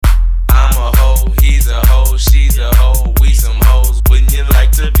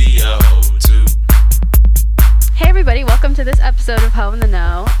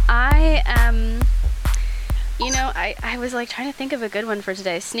was like trying to think of a good one for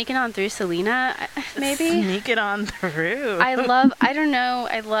today. Sneaking on through Selena, maybe. Sneak it on through. I love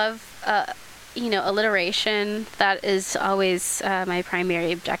alliteration. That is always my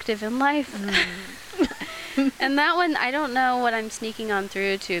primary objective in life. And that one, I don't know what I'm sneaking on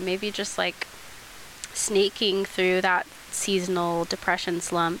through to. Maybe just like sneaking through that seasonal depression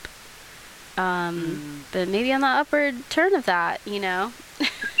slump. But maybe on the upward turn of that,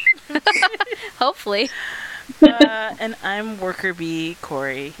 Hopefully. And I'm worker bee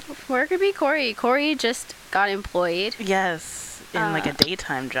Corey. Worker bee Corey. Corey just got employed. Yes, in like a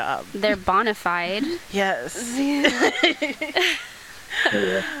daytime job. They're bona fide. Yes.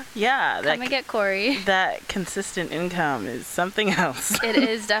 Yeah. Come and get Corey. That consistent income is something else. It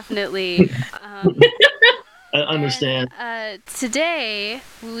is definitely. I understand. And, today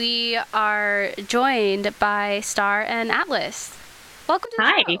we are joined by Star and Atlas. Welcome to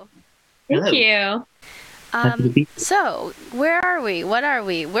the show. Thank you. So, where are we? What are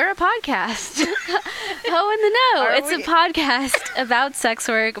we? We're a podcast. Oh, in the know. It's a podcast about sex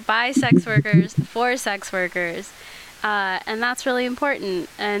work, by sex workers, for sex workers. And that's really important.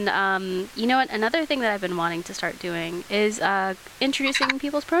 And you know what? Another thing that I've been wanting to start doing is introducing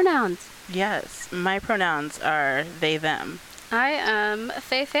people's pronouns. Yes, my pronouns are they, them. I am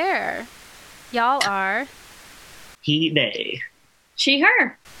Faye Fair. Y'all are He, they. She,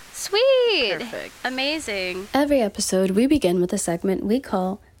 her. sweet. Perfect. Amazing. Every episode, we begin with a segment we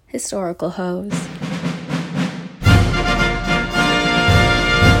call Historical Hoes.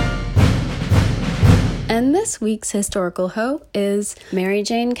 And this week's historical hoe is Mary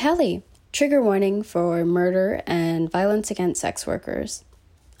Jane Kelly. Trigger warning for murder and violence against sex workers.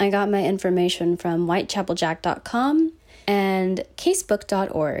 I got my information from whitechapeljack.com and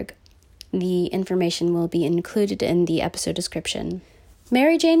casebook.org. The information will be included in the episode description.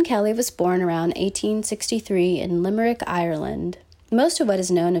 Mary Jane Kelly was born around 1863 in Limerick, Ireland. Most of what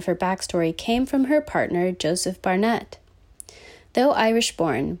is known of her backstory came from her partner, Joseph Barnett. Though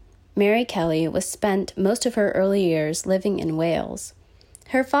Irish-born, Mary Kelly was spent most of her early years living in Wales.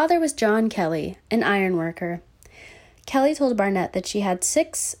 Her father was John Kelly, an ironworker. Kelly told Barnett that she had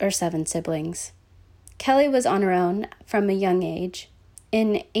 6 or 7 siblings. Kelly was on her own from a young age.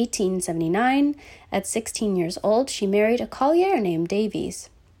 In 1879, at 16 years old, she married a collier named Davies.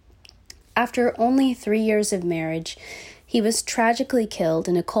 After only 3 years of marriage, he was tragically killed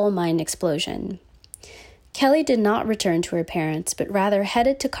in a coal mine explosion. Kelly did not return to her parents, but rather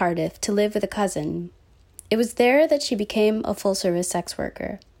headed to Cardiff to live with a cousin. It was there that she became a full-service sex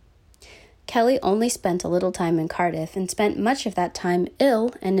worker. Kelly only spent a little time in Cardiff and spent much of that time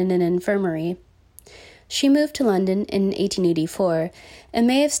ill and in an infirmary. She moved to London in 1884 and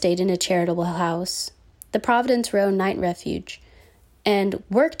may have stayed in a charitable house, the Providence Row Night Refuge, and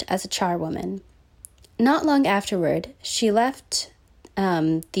worked as a charwoman. Not long afterward, she left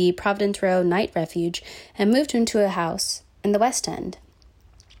the Providence Row Night Refuge and moved into a house in the West End.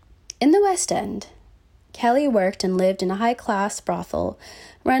 In the West End, Kelly worked and lived in a high-class brothel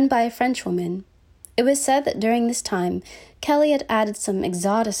run by a Frenchwoman. It was said that during this time, Kelly had added some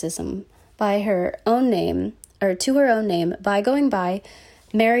exoticism by her own name, or to her own name, by going by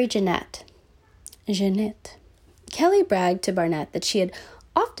Mary Jeanette. Jeanette. Kelly bragged to Barnett that she had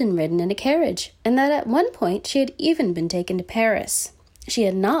often ridden in a carriage, and that at one point she had even been taken to Paris. She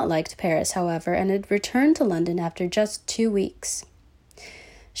had not liked Paris, however, and had returned to London after just 2 weeks.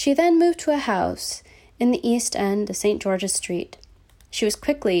 She then moved to a house in the East End of St. George's Street. She was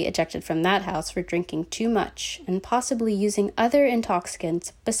quickly ejected from that house for drinking too much and possibly using other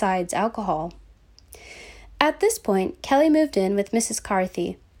intoxicants besides alcohol. At this point, Kelly moved in with Mrs.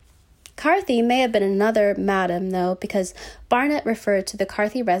 Carthy. Carthy may have been another madam, though, because Barnett referred to the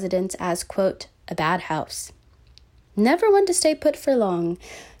Carthy residence as, quote, a bad house. Never one to stay put for long,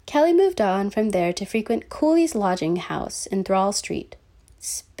 Kelly moved on from there to frequent Cooley's lodging house in Thrall Street,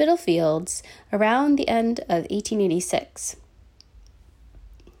 Spitalfields, around the end of 1886.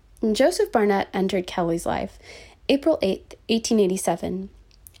 Joseph Barnett entered Kelly's life April 8, 1887.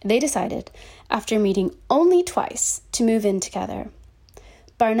 They decided, after meeting only twice, to move in together.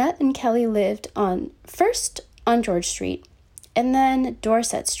 Barnett and Kelly lived first on George Street and then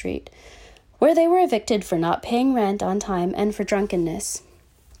Dorset Street, where they were evicted for not paying rent on time and for drunkenness.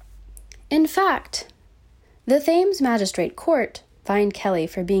 In fact, the Thames Magistrate Court fined Kelly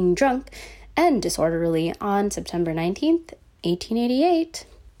for being drunk and disorderly on September 19th, 1888.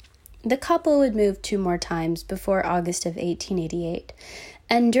 The couple would move 2 more times before August of 1888,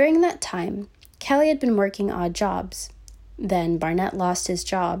 and during that time, Kelly had been working odd jobs. Then Barnett lost his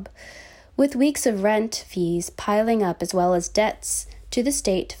job, with weeks of rent fees piling up as well as debts to the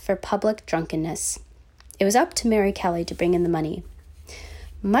state for public drunkenness. It was up to Mary Kelly to bring in the money.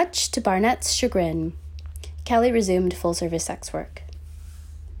 Much to Barnett's chagrin, Kelly resumed full-service sex work.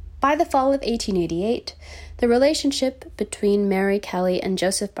 By the fall of 1888, the relationship between Mary Kelly and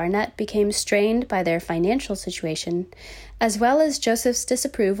Joseph Barnett became strained by their financial situation, as well as Joseph's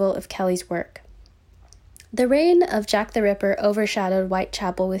disapproval of Kelly's work. The reign of Jack the Ripper overshadowed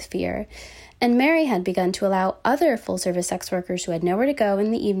Whitechapel with fear, and Mary had begun to allow other full-service sex workers who had nowhere to go in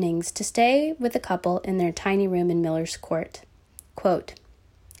the evenings to stay with the couple in their tiny room in Miller's Court. Quote,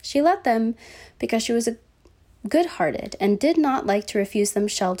 "She let them because she was good-hearted and did not like to refuse them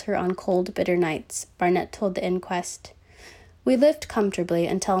shelter on cold, bitter nights," Barnett told the inquest. "We lived comfortably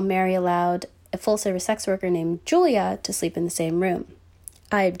until Mary allowed a full-service sex worker named Julia to sleep in the same room.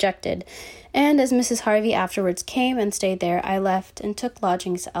 I objected, and as Mrs. Harvey afterwards came and stayed there, I left and took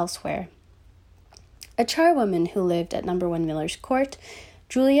lodgings elsewhere." A charwoman who lived at No. 1 Miller's Court,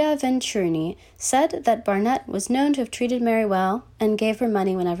 Julia Venturini, said that Barnett was known to have treated Mary well and gave her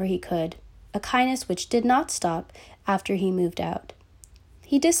money whenever he could, a kindness which did not stop after he moved out.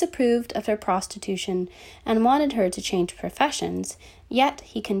 He disapproved of her prostitution and wanted her to change professions, yet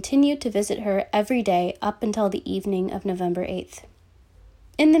he continued to visit her every day up until the evening of November 8th.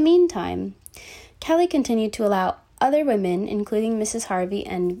 In the meantime, Kelly continued to allow other women, including Mrs. Harvey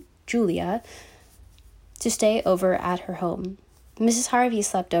and Julia, to stay over at her home. Mrs. Harvey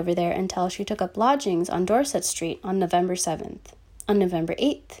slept over there until she took up lodgings on Dorset Street on November 7th. On November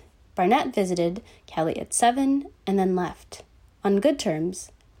 8th, Barnett visited Kelly at 7 and then left, on good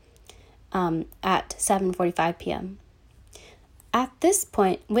terms, at 7:45 p.m. At this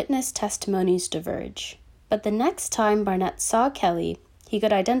point, witness testimonies diverge, but the next time Barnett saw Kelly, he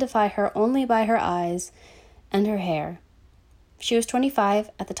could identify her only by her eyes and her hair. She was 25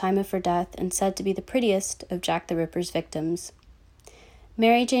 at the time of her death and said to be the prettiest of Jack the Ripper's victims.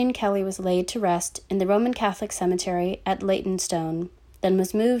 Mary Jane Kelly was laid to rest in the Roman Catholic cemetery at Leytonstone, then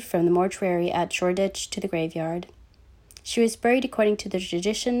was moved from the mortuary at Shoreditch to the graveyard. She was buried according to the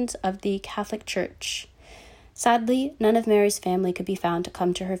traditions of the Catholic Church. Sadly, none of Mary's family could be found to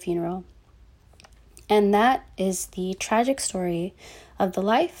come to her funeral. And that is the tragic story of the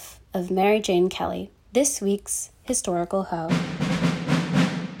life of Mary Jane Kelly, this week's Historical Hoe.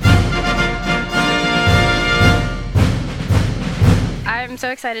 I'm so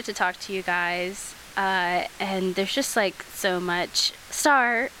excited to talk to you guys, and there's just like so much.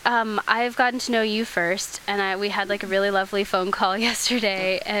 Star, I've gotten to know you first, and we had like a really lovely phone call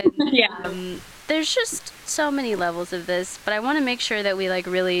yesterday, and there's just so many levels of this, but I want to make sure that we like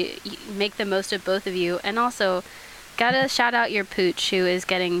really make the most of both of you, and also gotta shout out your pooch, who is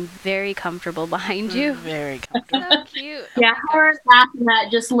getting very comfortable behind you. Very comfortable. So cute. Yeah, we're laughing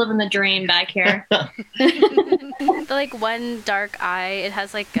at just living the dream back here. The like one dark eye, it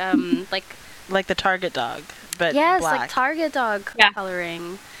has like Like the Target dog, but yes, black. like Target dog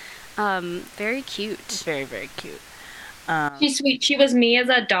coloring. Very cute. Very, very cute. She's sweet. She was me as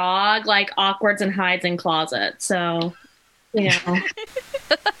a dog, like awkwards and hides in closet. So, you know.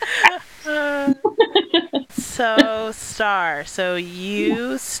 So, Star, so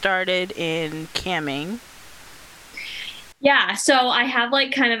you started in camming. Yeah, so I have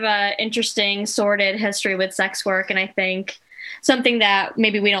like kind of a interesting sordid history with sex work, and I think something that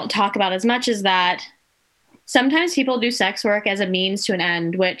maybe we don't talk about as much is that sometimes people do sex work as a means to an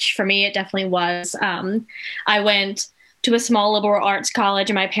end, which for me it definitely was. I went to a small liberal arts college,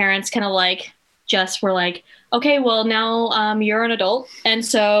 and my parents kind of like just were like, okay, well now you're an adult, and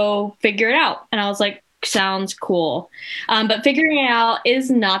so figure it out. And I was like, sounds cool. But figuring it out is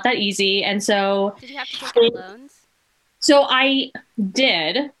not that easy. And so did you have to take out loans? So I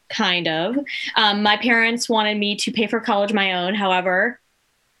did, kind of. My parents wanted me to pay for college my own. However,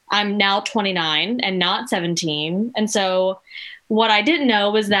 I'm now 29 and not 17. And so what I didn't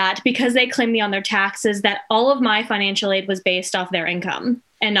know was that because they claimed me on their taxes, that all of my financial aid was based off their income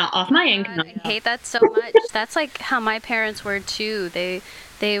and not off my income. I hate that so much. That's like how my parents were too.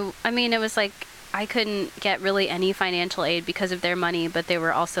 I mean, it was like I couldn't get really any financial aid because of their money, but they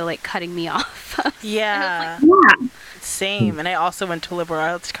were also like cutting me off. Yeah. Yeah. Same. And I also went to liberal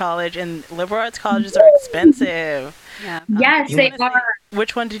arts college, and liberal arts colleges are expensive. Yeah. Yes, they are.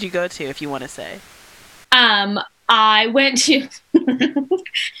 Which one did you go to, if you want to say? I went to,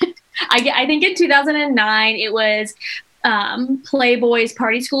 I think in 2009, it was Playboy's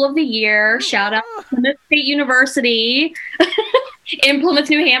Party School of the Year. Shout out to Plymouth State University in Plymouth,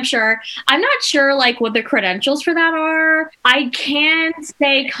 New Hampshire. I'm not sure like what the credentials for that are. I can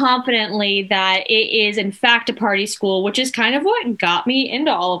say confidently that it is in fact a party school, which is kind of what got me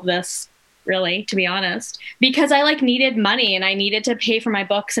into all of this. really, to be honest, because I like needed money and I needed to pay for my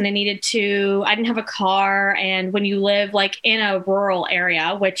books and I didn't have a car. And when you live like in a rural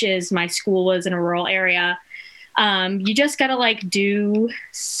area, which is my school was in a rural area, you just gotta like do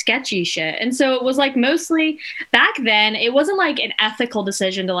sketchy shit. And so it was like mostly back then, it wasn't like an ethical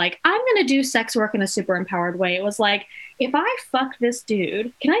decision to like, I'm gonna do sex work in a super empowered way. It was like, if I fuck this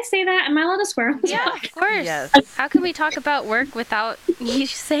dude, can I say that? Am I allowed to swear on this Yeah, podcast? of course. Yes. How can we talk about work without you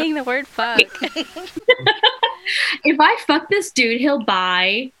saying the word fuck? If I fuck this dude, he'll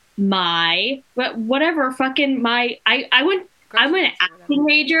buy my whatever fucking my I'm an acting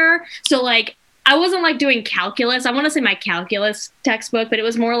major, so like I wasn't like doing calculus. I want to say my calculus textbook, but it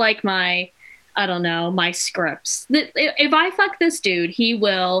was more like my I don't know, my scripts. If I fuck this dude, he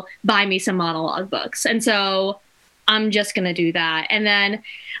will buy me some monologue books. And so I'm just going to do that. And then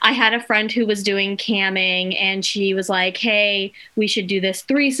I had a friend who was doing camming and she was like, hey, we should do this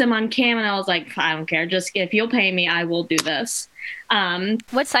threesome on cam. And I was like, I don't care. Just if you'll pay me, I will do this.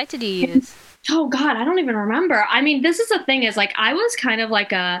 What site did you use? Oh God, I don't even remember. I mean, this is the thing is like, I was kind of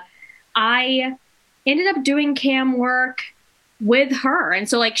like I ended up doing cam work with her. And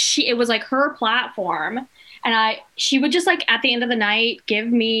so like it was like her platform. And she would just like at the end of the night give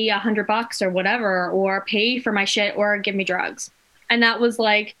me $100 or whatever, or pay for my shit or give me drugs. And that was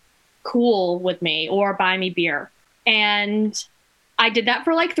like cool with me, or buy me beer. And I did that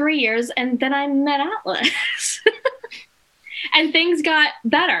for like 3 years. And then I met Atlas and things got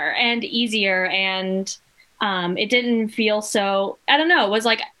better and easier. And it didn't feel so, I don't know. It was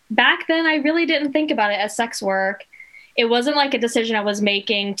like back then I really didn't think about it as sex work. It wasn't like a decision I was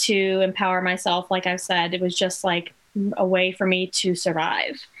making to empower myself. Like I've said, it was just like a way for me to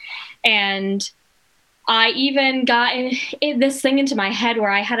survive. And I even got this thing into my head where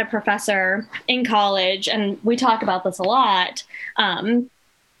I had a professor in college, and we talk about this a lot,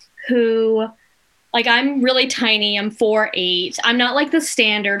 who, like, I'm really tiny. I'm 4'8". I'm not like the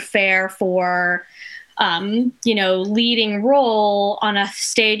standard fare for, leading role on a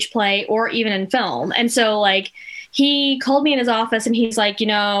stage play or even in film. And so like, he called me in his office and he's like,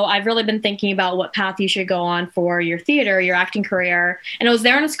 I've really been thinking about what path you should go on for your theater, your acting career. And I was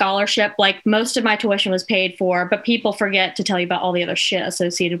there on a scholarship. Like most of my tuition was paid for, but people forget to tell you about all the other shit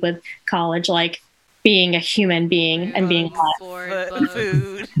associated with college, like being a human being and being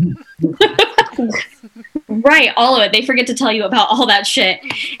Food. Right. All of it. They forget to tell you about all that shit.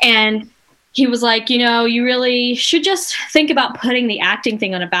 And he was like, you really should just think about putting the acting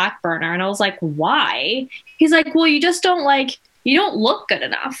thing on a back burner. And I was like, why? He's like, well, you don't look good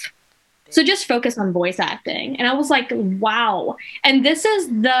enough. So just focus on voice acting. And I was like, wow. And this is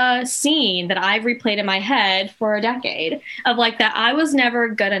the scene that I've replayed in my head for a decade of like that I was never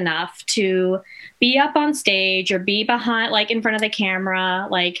good enough to be up on stage or be behind, like in front of the camera,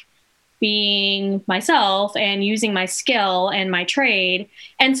 like being myself and using my skill and my trade.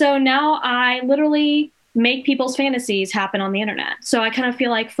 And so now I literally make people's fantasies happen on the internet. So I kind of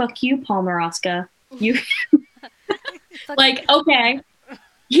feel like, fuck you, Paul Maraska. You like, okay,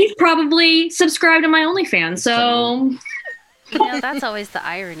 he's probably subscribed to my OnlyFans. So that's always the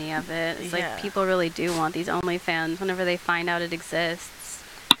irony of it. It's like people really do want these OnlyFans whenever they find out it exists.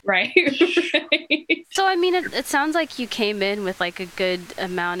 Right. So, I mean, it sounds like you came in with like a good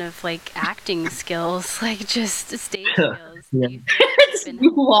amount of like acting skills, like just stage skills. Yeah.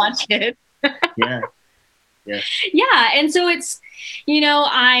 You watch it. Yeah. Yeah. And so it's,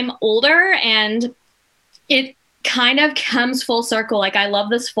 I'm older and it kind of comes full circle. Like I love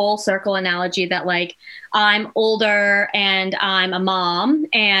this full circle analogy that like I'm older and I'm a mom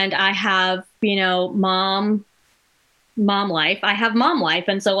and I have, mom life. I have mom life.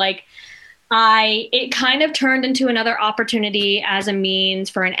 And so like it kind of turned into another opportunity as a means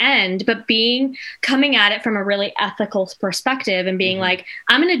for an end, but coming at it from a really ethical perspective and being like,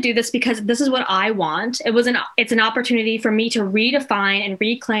 I'm going to do this because this is what I want. It's an opportunity for me to redefine and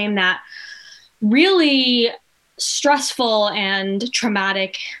reclaim that really stressful and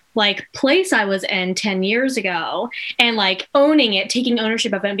traumatic like place I was in 10 years ago and like owning it, taking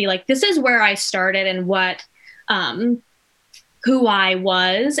ownership of it and be like, this is where I started and what, who I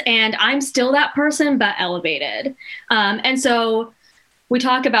was, and I'm still that person, but elevated. And so we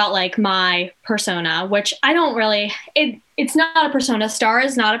talk about like my persona, which I don't really, it's not a persona. Star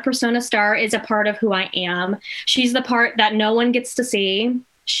is not a persona. Star is a part of who I am. She's the part that no one gets to see.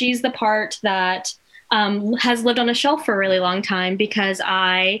 She's the part that has lived on a shelf for a really long time because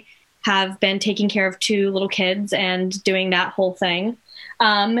I have been taking care of 2 little kids and doing that whole thing.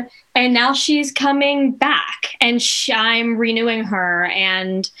 And now she's coming back, and I'm renewing her,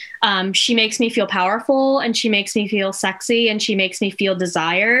 and she makes me feel powerful, and she makes me feel sexy, and she makes me feel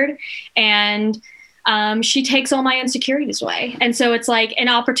desired, and she takes all my insecurities away. And so it's like an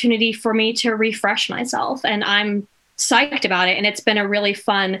opportunity for me to refresh myself, and I'm psyched about it. And it's been a really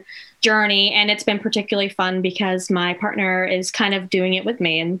fun journey, and it's been particularly fun because my partner is kind of doing it with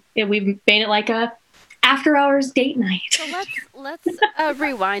me, and we've made it like a after hours date night. So let's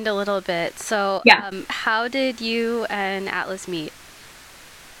rewind a little bit. So Yeah. How did you and Atlas meet?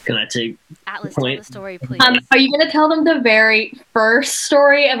 Can I take Atlas, tell the story, please. Are you going to tell them the very first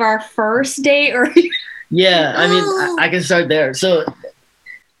story of our first date, or? Yeah, I mean, I can start there. So,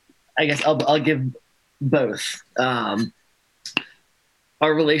 I guess I'll give both. Our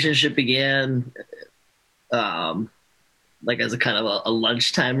relationship began, like as a kind of a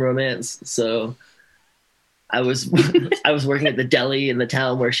lunchtime romance. So, I was working at the deli in the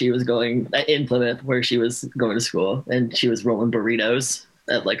town where she was going, in Plymouth, where she was going to school, and she was rolling burritos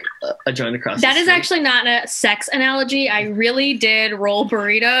at like a joint across the That is street. actually not a sex analogy. I really did roll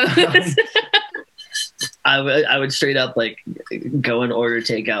burritos. I would straight up like go and order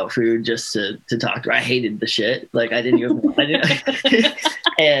takeout food just to talk to her. I hated the shit. Like I didn't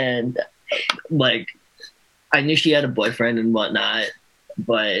and like I knew she had a boyfriend and whatnot,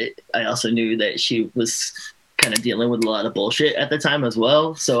 but I also knew that she was kind of dealing with a lot of bullshit at the time as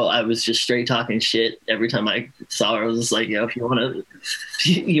well. So I was just straight talking shit every time I saw her. I was just like, yo, if you want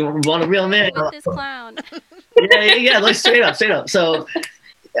a real man, With this clown. yeah, like straight up. So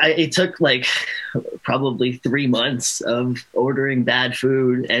it took like probably 3 months of ordering bad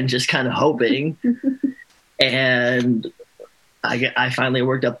food and just kind of hoping. And I finally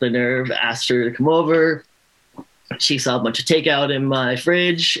worked up the nerve, asked her to come over. She saw a bunch of takeout in my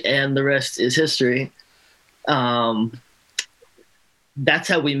fridge, and the rest is history. That's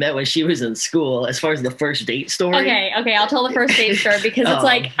how we met when she was in school. As far as the first date story. Okay, I'll tell the first date story because it's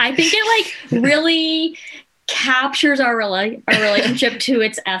like I think it like really captures our relationship to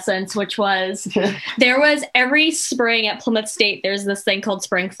its essence, which was there was every spring at Plymouth State, there's this thing called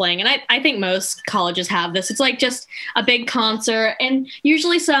Spring Fling. And I think most colleges have this. It's like just a big concert, and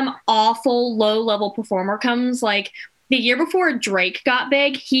usually some awful low-level performer comes. Like the year before Drake got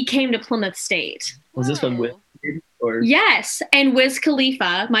big, he came to Plymouth State. Was this one with? Or? Yes, and Wiz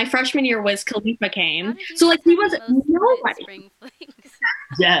Khalifa, my freshman year, Wiz Khalifa came. So like he was nobody.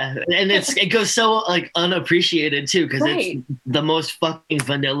 Yeah, and it goes so like unappreciated too because Right. it's the most fucking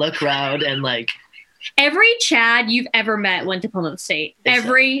vanilla crowd, and like Every Chad you've ever met went to Plymouth State.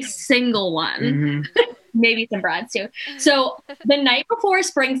 Every single one. mhm. Maybe some Brads too. So the night before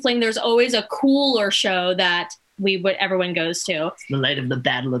Spring Fling, there's always a cooler show that everyone goes to. It's the night of the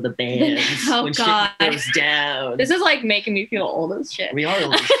Battle of the Bands. Oh, when God. shit goes down. This is like making me feel old as shit. We are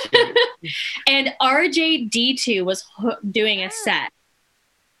old as shit. And RJD2 was doing a set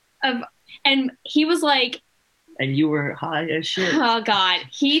of, and he was like, And you were high as shit. oh God,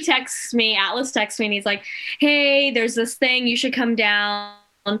 Atlas texts me and he's like, hey, there's this thing, you should come down.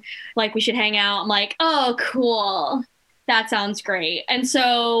 Like we should hang out. I'm like, oh, cool. That sounds great. And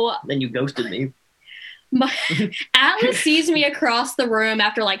so Then you ghosted me. Atlas sees me across the room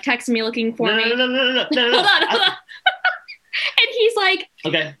after like texting me looking for me. No. Hold on. And he's like,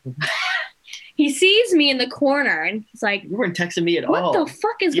 Okay. he sees me in the corner and he's like, You weren't texting me at what all. the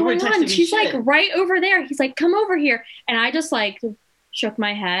fuck is You going weren't texting on? me She's shit. like right over there. He's like, come over here. And I just like shook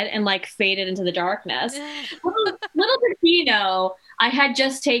my head and like faded into the darkness. Little did he know, I had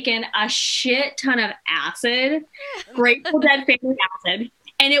just taken a shit ton of acid, Grateful Dead family acid,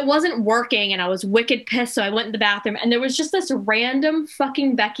 and it wasn't working, and I was wicked pissed, so I went in the bathroom, and there was just this random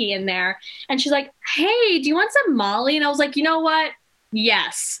fucking Becky in there, and she's like, hey, do you want some Molly? And I was like, you know what?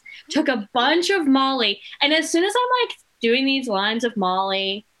 Yes. Took a bunch of Molly, and as soon as I'm like doing these lines of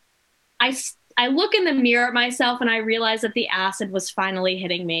Molly, I look in the mirror at myself, and I realize that the acid was finally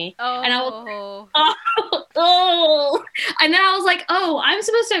hitting me. Oh. And I was, oh, and then I was like, oh, I'm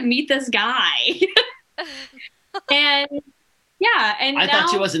supposed to meet this guy. And yeah, and I now, thought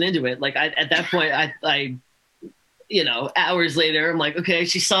she wasn't into it. Like at that point, I, you know, hours later, I'm like, okay,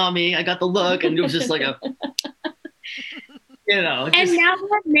 she saw me. I got the look, and it was just like a, you know. and Just, now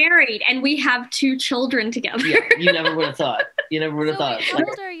we're married, and we have 2 children together. yeah, you never would have thought. You never would have So thought. wait, how Like,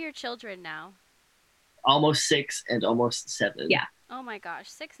 old are your children now? almost 6 and almost 7. Yeah. Oh my gosh,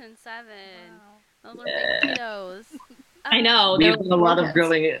 6 and 7. Those are Yeah. big kiddos. I know. We've they're done a lot of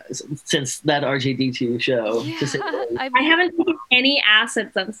gorgeous. growing since that RJD2 show. Yeah, To say the least. I I mean, haven't taken any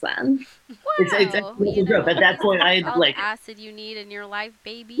acid since then. It's wow, exponential growth. At that point, I had all like the acid you need in your life,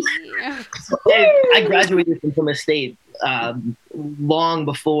 baby. I graduated from Plymouth State long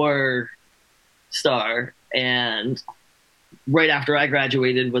before Star, and right after I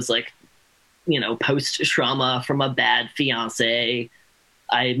graduated was like, post trauma from a bad fiance.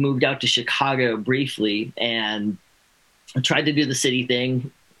 I moved out to Chicago briefly and I tried to do the city thing,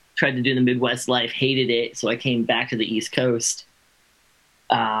 tried to do the Midwest life, hated it, so I came back to the East Coast.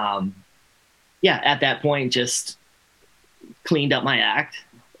 At that point, just cleaned up my act,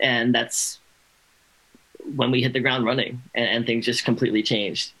 and that's when we hit the ground running, and things just completely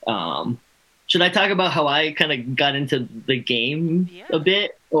changed. Should I talk about how I kind of got into the game a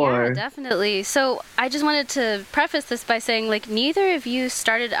bit? Or Yeah, definitely. So I just wanted to preface this by saying, like, neither of you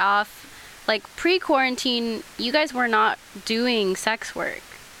started off, like, pre-quarantine, you guys were not doing sex work.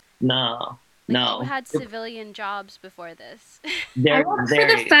 no, Like, no. you had civilian jobs before this. I work for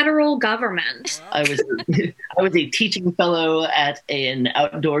the federal government. I was I was a teaching fellow at an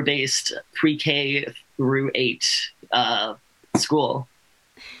outdoor-based pre-K through 8 school.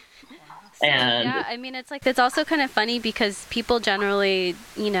 So, And yeah, I mean, it's also kind of funny because people generally,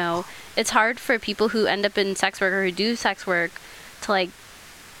 it's hard for people who end up in sex work or who do sex work to, like,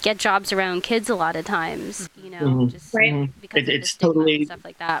 get jobs around kids a lot of times, just Right. because of the It's stigma totally and stuff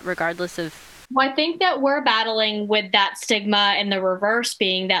like that, regardless of. Well, I think that we're battling with that stigma and the reverse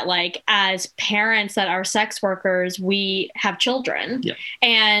being that, like, as parents that are sex workers, we have children. Yeah.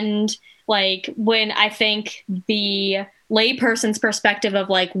 And, like, when I think the layperson's perspective of,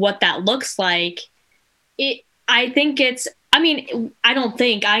 like, what that looks like, I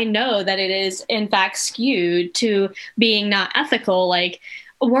know that it is, in fact, skewed to being not ethical. Like,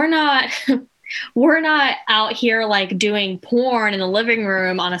 we're not. We're not out here like doing porn in the living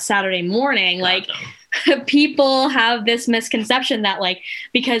room on a Saturday morning. Like, people have this misconception that, like,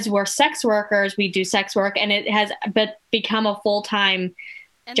 because we're sex workers, we do sex work, and it has become a full-time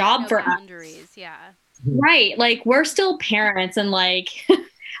And job no for boundaries, us. yeah. Right. Like, we're still parents, and, like,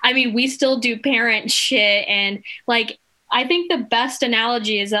 I mean, we still do parent shit. And, like, I think the best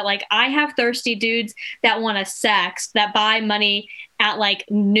analogy is that, like, I have thirsty dudes that want to sex, that buy money at like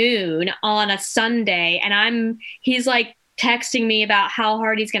noon on a Sunday, and he's like texting me about how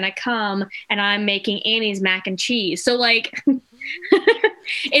hard he's gonna come, and I'm making Annie's mac and cheese. So, like,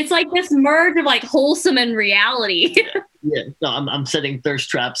 it's like this merge of, like, wholesome and reality. Yeah, no, I'm setting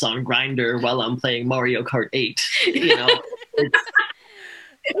thirst traps on Grindr while I'm playing Mario Kart 8.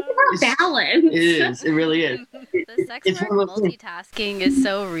 It's a balance. It is. It really is. The sex It's work one of those things. multitasking is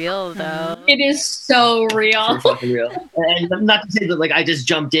so real, though. It is so real. So fucking real. And not to say that, like, I just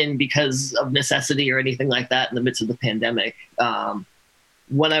jumped in because of necessity or anything like that in the midst of the pandemic.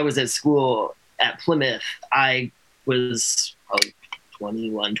 When I was at school at Plymouth, I was probably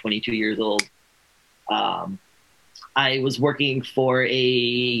 21, 22 years old. I was working for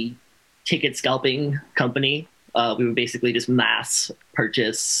a ticket scalping company. We would basically just mass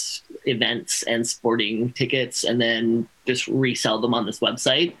purchase events and sporting tickets and then just resell them on this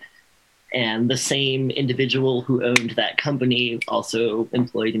website. And the same individual who owned that company also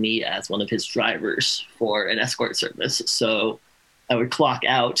employed me as one of his drivers for an escort service. So I would clock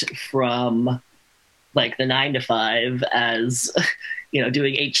out from like the 9 to 5 as,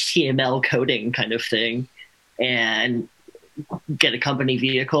 doing HTML coding kind of thing, and get a company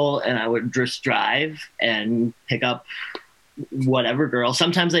vehicle, and I would just drive and pick up whatever girl.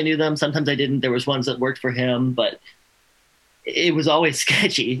 Sometimes I knew them, sometimes I didn't. There was ones that worked for him, but it was always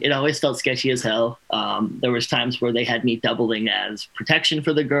sketchy. It always felt sketchy as hell. There was times where they had me doubling as protection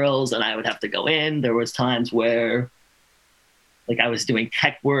for the girls, and I would have to go in. There was times where, like, I was doing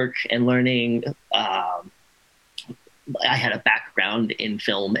tech work and learning. I had a background in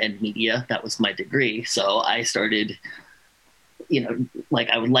film and media. That was my degree. So I started, like,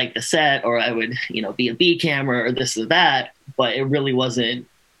 I would light the set, or I would, be a B camera or this or that, but it really wasn't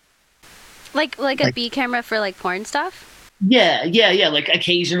like a B camera for like porn stuff. Yeah. Like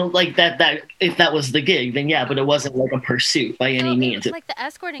occasional, like that. If that was the gig, then yeah. But it wasn't like a pursuit by any means. Like the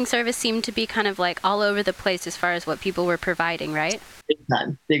escorting service seemed to be kind of like all over the place as far as what people were providing, right?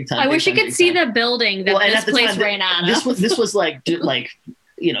 Big time. I wish you could see the building that this place ran out of. This was like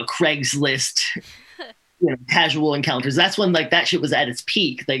Craigslist, casual encounters. That's when like that shit was at its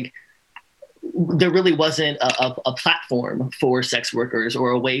peak. Like there really wasn't a platform for sex workers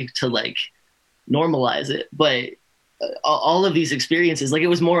or a way to like normalize it, but all of these experiences, like, it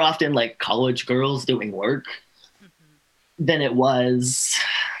was more often like college girls doing work than it was,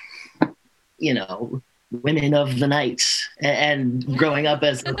 women of the night and growing up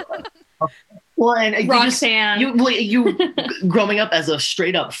as well, and Roxanne. you growing up as a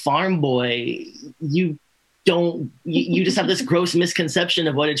straight up farm boy, you just have this gross misconception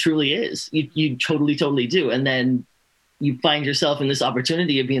of what it truly is. You totally do, and then you find yourself in this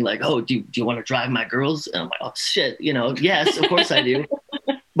opportunity of being like, oh, do you want to drive my girls? And I'm like, oh shit, yes, of course I do.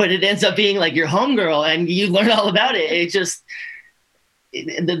 But it ends up being like your homegirl, and you learn all about it.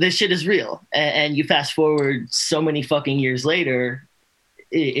 This shit is real. And you fast forward so many fucking years later,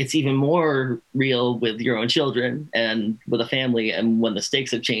 it's even more real with your own children and with a family, and when the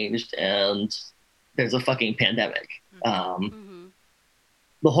stakes have changed and there's a fucking pandemic. The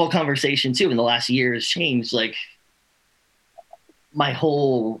whole conversation too in the last year has changed. Like, my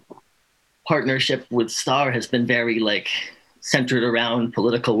whole partnership with Star has been very like centered around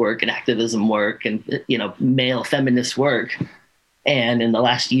political work and activism work and, male feminist work. And in the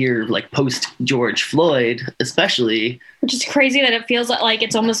last year, like post George Floyd, especially, which is crazy that it feels like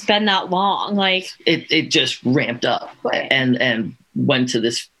it's almost been that long. Like it just ramped up and went to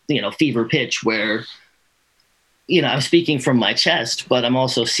this, fever pitch where, I'm speaking from my chest, but I'm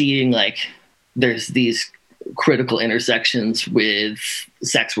also seeing like there's these critical intersections with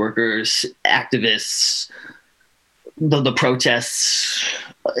sex workers, activists, the protests,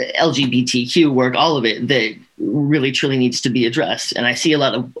 LGBTQ work, all of it that really truly needs to be addressed. And I see a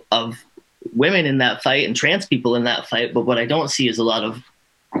lot of women in that fight and trans people in that fight, but what I don't see is a lot of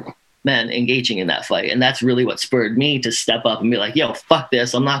men engaging in that fight. And that's really what spurred me to step up and be like, yo, fuck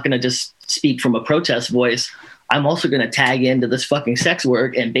this. I'm not going to just speak from a protest voice. I'm also going to tag into this fucking sex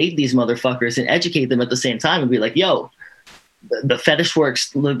work and bait these motherfuckers and educate them at the same time and be like, yo, the fetish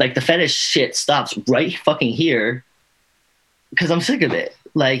works, like the fetish shit stops right fucking here, because I'm sick of it.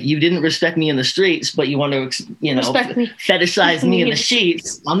 Like, you didn't respect me in the streets, but you want to, fetishize me in the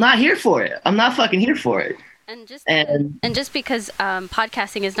sheets. I'm not here for it. I'm not fucking here for it. And just because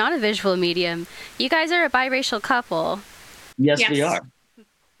podcasting is not a visual medium, you guys are a biracial couple. Yes. We are.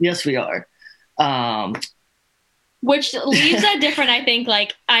 Yes, we are. Which leaves a different, I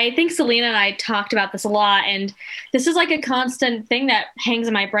think Selena and I talked about this a lot, and this is like a constant thing that hangs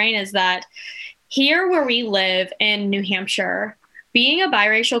in my brain, is that here where we live in New Hampshire, being a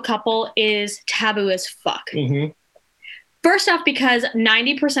biracial couple is taboo as fuck. Mm-hmm. First off, because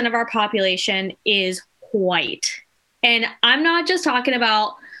 90% of our population is white. And I'm not just talking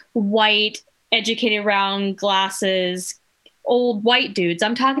about white, educated, round glasses, old white dudes.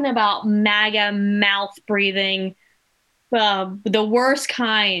 I'm talking about MAGA, mouth-breathing, the worst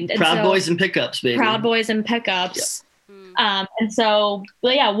kind. Proud Boys and Pickups, baby. Proud Boys and Pickups. Yeah. And so,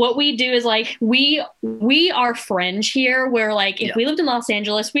 what we do is like, we are fringe here, where like, if we lived in Los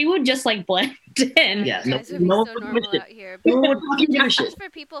Angeles, we would just like blend in. Yeah, no, so normal out here. Just for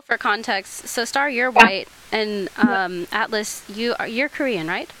people, for context, so Star, you're white, and Atlas, you're Korean,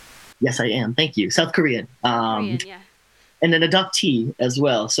 right? Yes, I am. Thank you. South Korean. Korean, yeah. And an adoptee as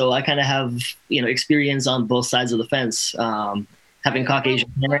well. So I kind of have, experience on both sides of the fence. Having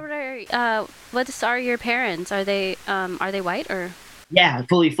Caucasian parents. What are your parents? Are they white or? Yeah,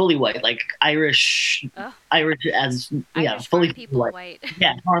 fully white, like Irish as Irish fully people white.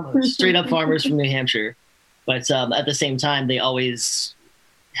 Yeah, farmers, straight up farmers from New Hampshire. But at the same time, they always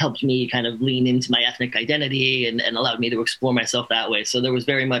helped me kind of lean into my ethnic identity and allowed me to explore myself that way. So there was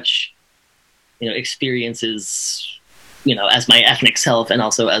very much, experiences, as my ethnic self and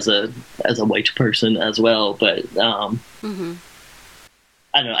also as a white person as well. But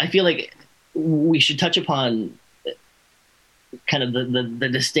I don't know. I feel like we should touch upon kind of the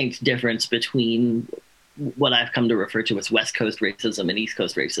distinct difference between what I've come to refer to as West Coast racism and East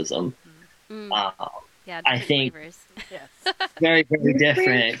Coast racism. I think yes. very, very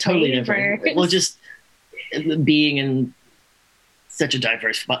different, totally different. Well, just being in such a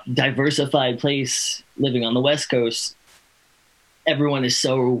diversified place, living on the West Coast, everyone is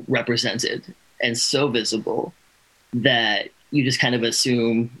so represented and so visible that you just kind of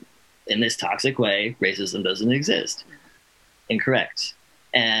assume, in this toxic way, racism doesn't exist. Incorrect.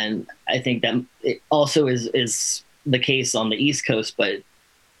 And I think that it also is the case on the East Coast, but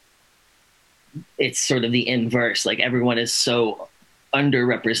it's sort of the inverse. Like, everyone is so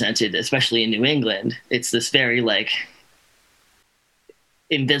underrepresented, especially in New England. It's this very like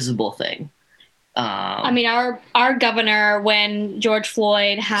invisible thing. I mean, our governor, when George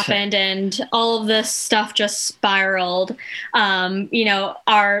Floyd happened and all of this stuff just spiraled,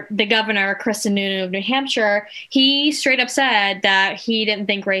 the governor, Kristen Noonan of New Hampshire, he straight up said that he didn't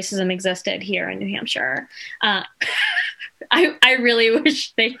think racism existed here in New Hampshire. I really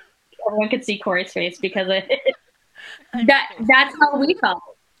wish everyone could see Corey's face, because that's how we felt.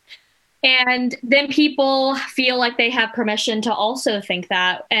 And then people feel like they have permission to also think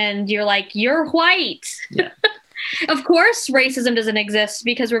that. And you're like, you're white. Yeah. Of course, racism doesn't exist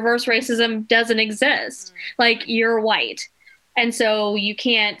because reverse racism doesn't exist. Like, you're white. And so you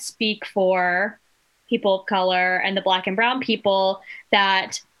can't speak for people of color and the Black and brown people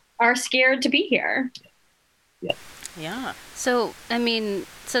that are scared to be here. Yeah. Yeah. So, I mean,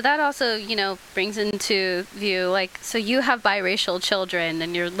 so that also, you know, brings into view, like, so you have biracial children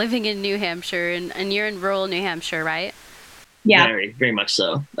and you're living in New Hampshire and you're in rural New Hampshire, right? Yeah. Very, very much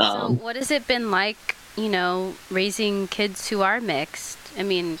so. So what has it been like, you know, raising kids who are mixed? I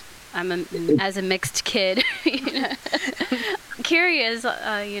mean, as a mixed kid, you know, curious,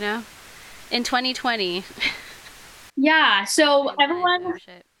 you know, in 2020. Yeah. So everyone, Oh,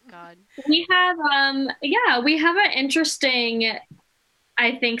 shit. God. we have, we have an interesting,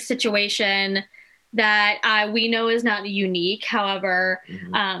 I think, situation that we know is not unique. However,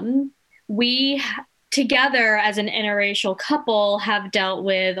 we together as an interracial couple have dealt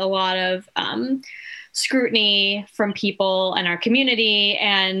with a lot of scrutiny from people in our community.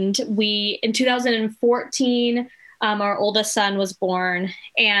 And in 2014, our oldest son was born,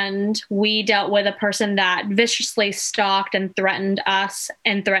 and we dealt with a person that viciously stalked and threatened us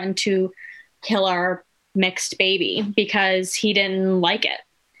and threatened to kill our mixed baby because he didn't like it.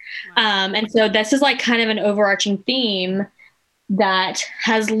 And so this is like kind of an overarching theme that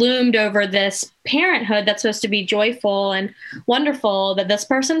has loomed over this parenthood that's supposed to be joyful and wonderful, that this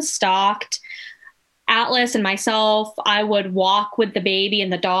person stalked Atlas and myself. I would walk with the baby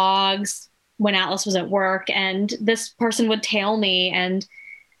and the dogs when Atlas was at work, and this person would tail me, and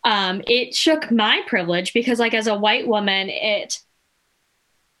it shook my privilege because, like, as a white woman, it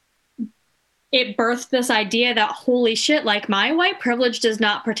birthed this idea that, holy shit, like, my white privilege does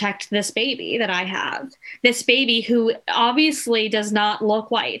not protect this baby that I have. This baby who obviously does not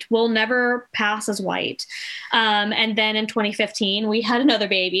look white, will never pass as white. And then in 2015, we had another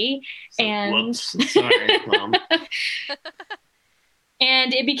baby. So, and whoops. Sorry, Mom.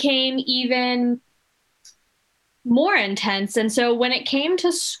 And it became even more intense. And so when it came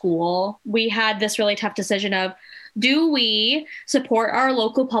to school, we had this really tough decision of, do we support our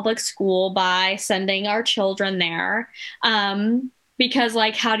local public school by sending our children there? Because,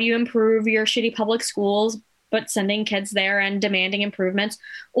 like, how do you improve your shitty public schools but sending kids there and demanding improvements?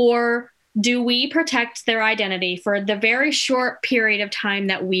 Or do we protect their identity for the very short period of time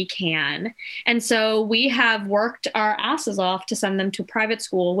that we can? And so we have worked our asses off to send them to private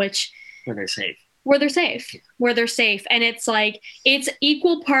school, where they're safe. And it's like, it's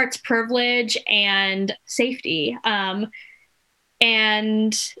equal parts privilege and safety. And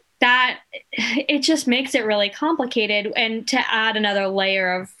that, it just makes it really complicated. And to add another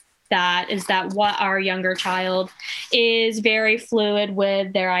layer of that is that what our younger child is very fluid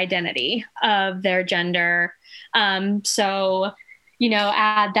with their identity of their gender. So, you know,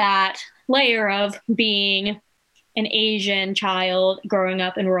 add that layer of being an Asian child growing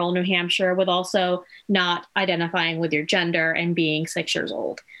up in rural New Hampshire with also not identifying with your gender and being 6 years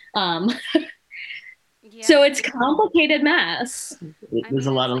old. Yeah. So it's a complicated mess. There's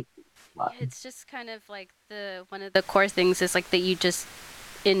a lot of... It's just kind of like one of the core things is like that you just,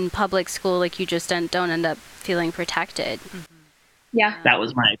 in public school, like you just don't end up feeling protected. Mm-hmm. Yeah. That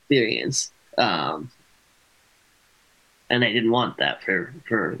was my experience. And I didn't want that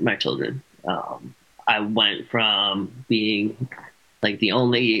for my children. I went from being like the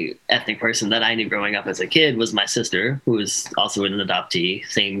only ethnic person that I knew growing up as a kid was my sister, who was also an adoptee,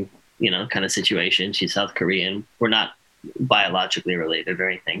 same, you know, kind of situation. She's South Korean. We're not biologically related or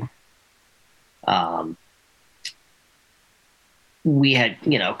anything. We had,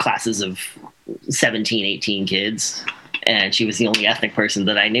 you know, classes of 17, 18 kids, and she was the only ethnic person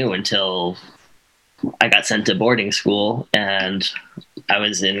that I knew until I got sent to boarding school, and I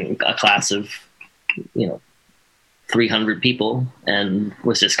was in a class of, you know, 300 people and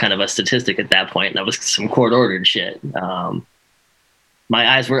was just kind of a statistic at that point. And that was some court ordered shit. My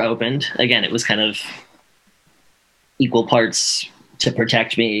eyes were opened. Again, it was kind of equal parts to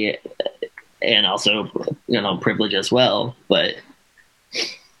protect me and also, you know, privilege as well. But,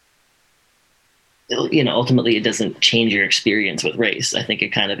 you know, ultimately it doesn't change your experience with race. I think it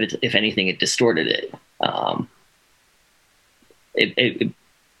kind of, if anything, it distorted it. It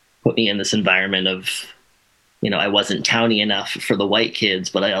put me in this environment of, you know, I wasn't towny enough for the white kids,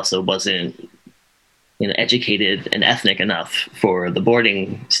 but I also wasn't, you know, educated and ethnic enough for the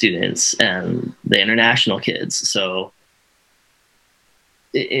boarding students and the international kids. So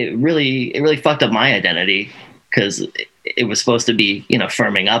it really fucked up my identity, because it was supposed to be, you know,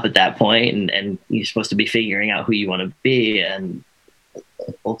 firming up at that point, and you're supposed to be figuring out who you want to be. And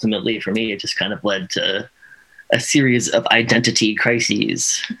ultimately for me, it just kind of led to a series of identity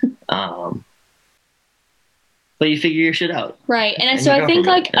crises. But you figure your shit out. Right. And And so you I go think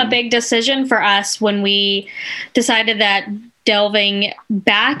from it. like a big decision for us when we decided that delving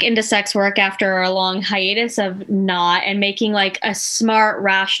back into sex work after a long hiatus of not, and making like a smart,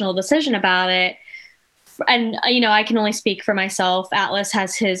 rational decision about it. And, I can only speak for myself. Atlas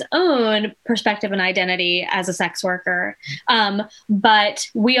has his own perspective and identity as a sex worker. But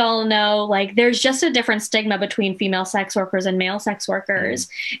we all know like there's just a different stigma between female sex workers and male sex workers.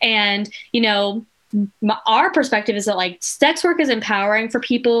 And, our perspective is that like sex work is empowering for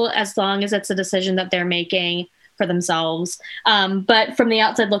people as long as it's a decision that they're making for themselves. But from the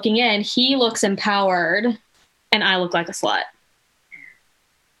outside looking in, he looks empowered and I look like a slut.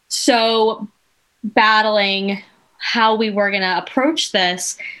 So battling how we were going to approach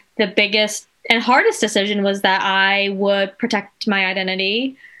this, the biggest and hardest decision was that I would protect my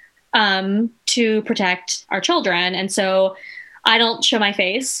identity to protect our children. And so I don't show my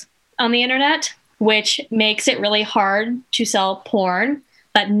face on the internet, which makes it really hard to sell porn,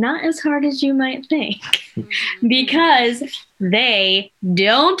 but not as hard as you might think because they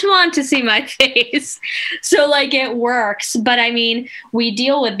don't want to see my face. So like it works. But I mean, we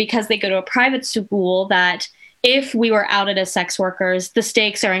deal with, because they go to a private school, that if we were outed as sex workers, the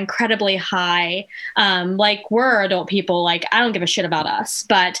stakes are incredibly high. Like we're adult people, like I don't give a shit about us,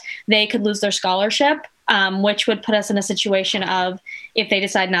 but they could lose their scholarship. Which would put us in a situation of, if they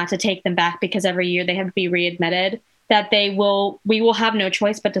decide not to take them back because every year they have to be readmitted, that we will have no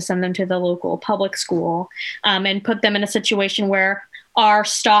choice but to send them to the local public school and put them in a situation where our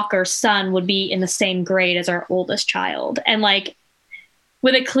stalker's son would be in the same grade as our oldest child. And like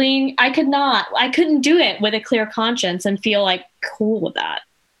with a clean, I couldn't do it with a clear conscience and feel like cool with that.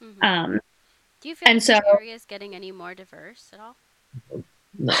 Mm-hmm. Do you feel like the area is getting any more diverse at all?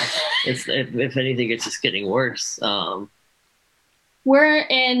 No, if anything, it's just getting worse. We're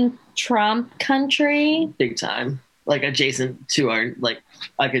in Trump country, Big time. Like adjacent to our, like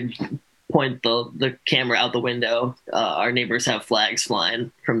I could point the camera out the window. Our neighbors have flags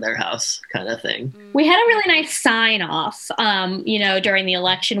flying from their house, kind of thing. We had a really nice sign off, during the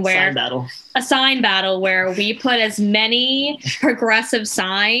election, where a sign battle where we put as many progressive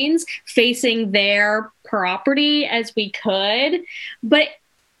signs facing their property as we could. But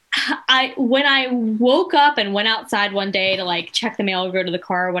when I woke up and went outside one day to like check the mail or go to the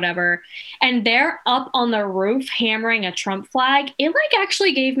car or whatever, and they're up on the roof hammering a Trump flag, it like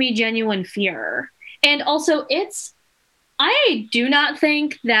actually gave me genuine fear. And also I do not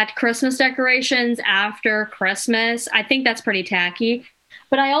think that Christmas decorations after Christmas, I think that's pretty tacky.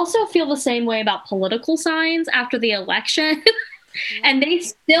 But I also feel the same way about political signs after the election. And they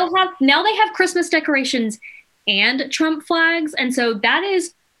have Christmas decorations and Trump flags. And so that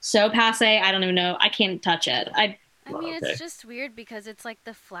is so passe. I don't even know. I can't touch it. I mean, it's just weird because it's like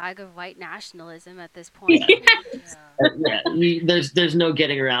the flag of white nationalism at this point. There's no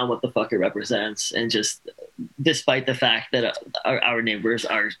getting around what the fuck it represents. And just despite the fact that our neighbors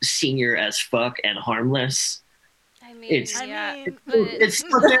are senior as fuck and harmless, it's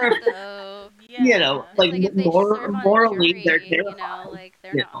still there. Like morally, they're like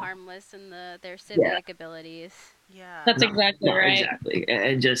they're not harmless in their civic abilities. Yeah, that's exactly right. Exactly,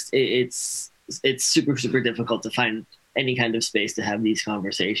 and just it's super, super difficult to find any kind of space to have these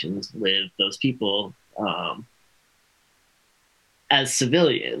conversations with those people as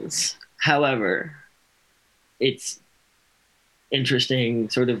civilians. However, it's interesting,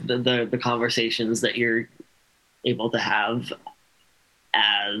 sort of the conversations that you're able to have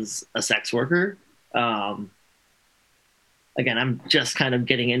as a sex worker. Again, I'm just kind of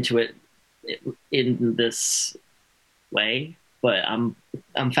getting into it in this way, but I'm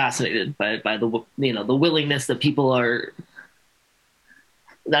fascinated by the the willingness that people are,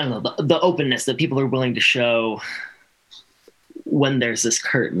 I don't know, the openness that people are willing to show when there's this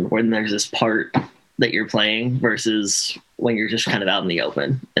curtain, when there's this part that you're playing versus when you're just kind of out in the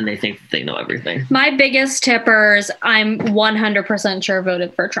open and they think that they know everything. My biggest tippers, I'm 100% sure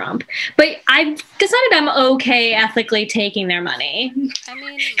voted for Trump, but I've decided I'm okay ethically taking their money. I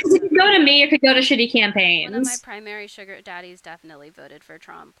mean, it could go to me, it could go to shitty campaigns. One of my primary sugar daddies definitely voted for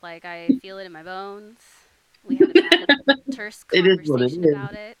Trump. Like, I feel it in my bones. We had a terse conversation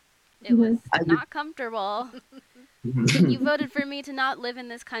about it. It was not comfortable. You voted for me to not live in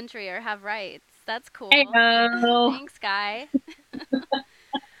this country or have rights. That's cool. Hey-o. Thanks, guy.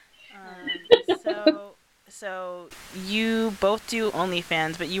 So you both do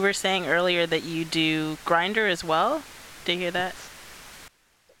OnlyFans, but you were saying earlier that you do Grindr as well. Did you hear that?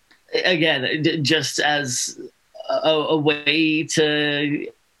 Again, just as a way to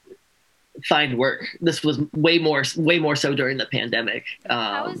find work. This was way more so during the pandemic.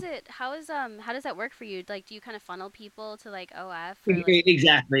 How does that work for you? Like, do you kind of funnel people to like OF or like?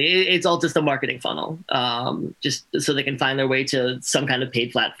 Exactly. It's all just a marketing funnel, just so they can find their way to some kind of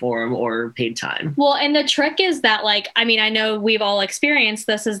paid platform or paid time. Well, and the trick is that, like, I mean, I know we've all experienced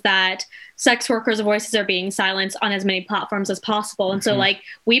this, is that sex workers' voices are being silenced on as many platforms as possible. And so, like,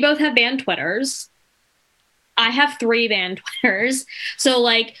 we both have banned Twitters. I have 3 banned Twitters. So,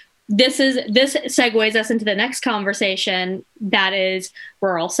 like, this segues us into the next conversation, that is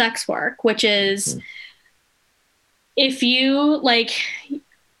rural sex work, which is if you like,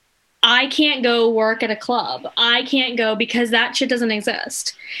 I can't go work at a club. I can't go because that shit doesn't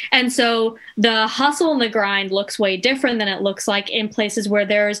exist. And so the hustle and the grind looks way different than it looks like in places where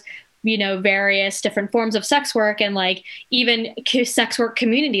there's, you know, various different forms of sex work, and like even sex work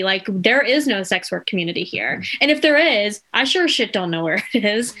community. Like, there is no sex work community here. And if there is, I sure shit don't know where it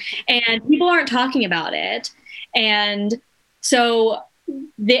is. And people aren't talking about it. And so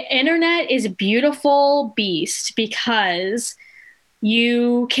the internet is a beautiful beast because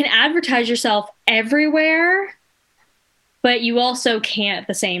you can advertise yourself everywhere, but you also can't at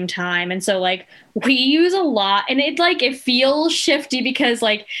the same time. And so, like, we use a lot, and it feels shifty because,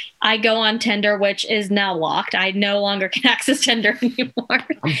 like, I go on Tinder, which is now locked. I no longer can access Tinder anymore.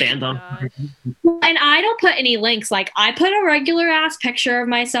 I'm banned on. And I don't put any links. Like, I put a regular ass picture of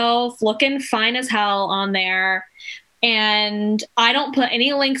myself looking fine as hell on there. And I don't put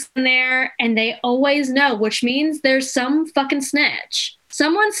any links in there, and they always know, which means there's some fucking snitch.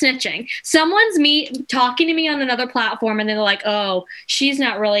 Someone's snitching. Someone's talking to me on another platform, and they're like, oh, she's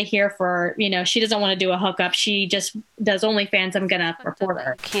not really here for, you know, she doesn't want to do a hookup. She just does OnlyFans. I'm going to report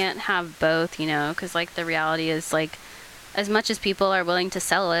her. Can't have both, you know, because like the reality is, like, as much as people are willing to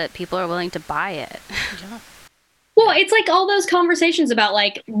sell it, people are willing to buy it. Yeah. Well, it's like all those conversations about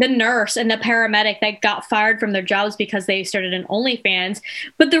like the nurse and the paramedic that got fired from their jobs because they started an OnlyFans.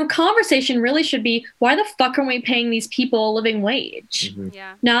 But the conversation really should be, why the fuck aren't we paying these people a living wage? Mm-hmm.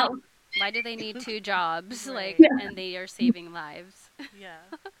 Yeah. Not why do they need 2 jobs? Right. Like, and they are saving lives. Yeah.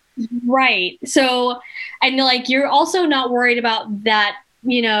 right. So, and like, you're also not worried about that,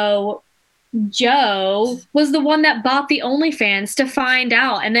 you know, Joe was the one that bought the OnlyFans to find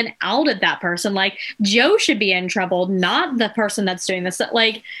out and then outed that person. Like, Joe should be in trouble, not the person that's doing this.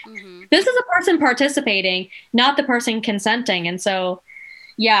 Like, this is a person participating, not the person consenting. And so,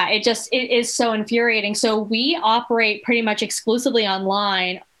 yeah, it is so infuriating. So we operate pretty much exclusively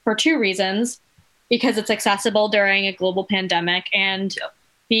online for 2 reasons: because it's accessible during a global pandemic, and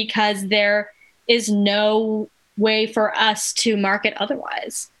because there is no way for us to market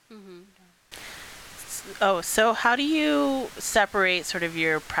otherwise. Oh, so how do you separate sort of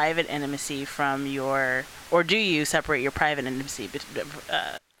your private intimacy from your, or do you separate your private intimacy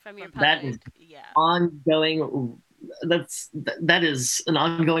From your public? That is ongoing. That is an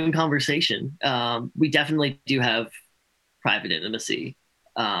ongoing conversation. We definitely do have private intimacy.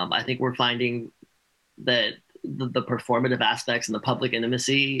 I think we're finding that the performative aspects and the public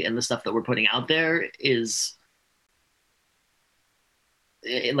intimacy and the stuff that we're putting out there is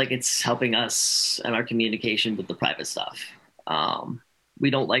it's helping us and our communication with the private stuff.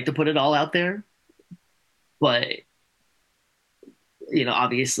 We don't like to put it all out there, but you know,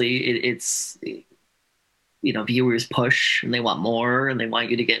 obviously it's you know, viewers push and they want more, and they want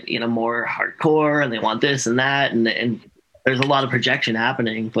you to get, you know, more hardcore, and they want this and that, and there's a lot of projection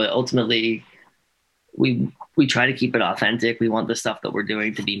happening, but ultimately we try to keep it authentic. We want the stuff that we're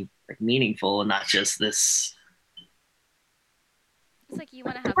doing to be meaningful and not just this. It's like you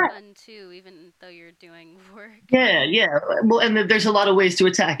want to have fun too, even though you're doing work. Yeah. Well, and there's a lot of ways to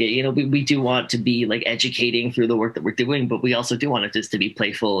attack it. You know, we do want to be like educating through the work that we're doing, but we also do want it just to be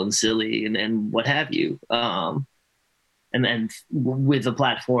playful and silly and what have you. And then with the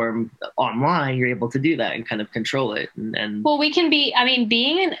platform online, you're able to do that and kind of control it. And well, we can be. I mean,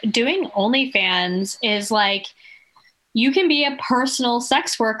 doing OnlyFans is like, you can be a personal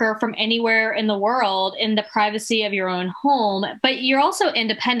sex worker from anywhere in the world in the privacy of your own home, but you're also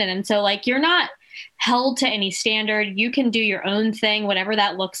independent. And so, like, you're not held to any standard. You can do your own thing, whatever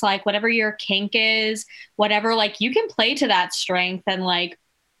that looks like, whatever your kink is, whatever, like, you can play to that strength. And like,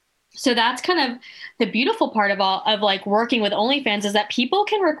 so that's kind of the beautiful part of like working with OnlyFans, is that people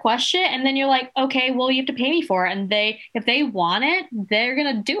can request shit, and then you're like, okay, well, you have to pay me for it. And if they want it, they're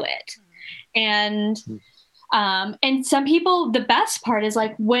going to do it. And some people, the best part is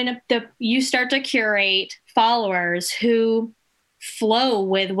like when you start to curate followers who flow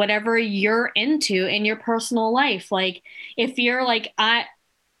with whatever you're into in your personal life. Like, if you're like,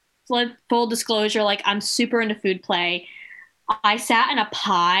 full disclosure, like I'm super into food play. I sat in a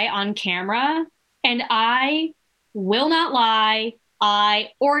pie on camera and I will not lie, I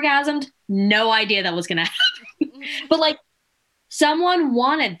orgasmed, no idea that was gonna happen. But like someone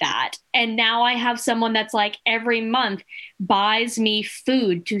wanted that. And now I have someone that's like every month buys me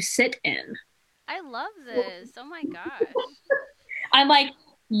food to sit in. I love this. Oh my gosh. I'm like,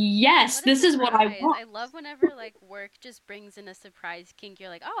 yes, What a this is what I surprise. want. I love whenever like work just brings in a surprise kink. You're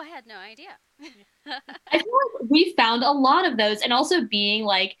like, oh, I had no idea. I feel like we found a lot of those, and also being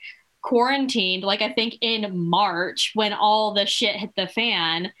like quarantined, like I think in March when all the shit hit the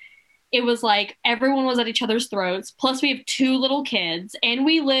fan, it was like everyone was at each other's throats. Plus, we have two little kids, and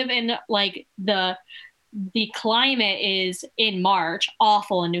we live in like the climate is in March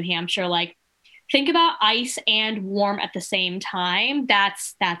awful in New Hampshire. Like, think about ice and warm at the same time.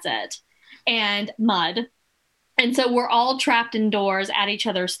 That's it, and mud. And so we're all trapped indoors at each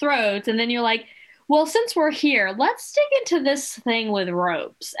other's throats. And then you're like, well, since we're here, let's dig into this thing with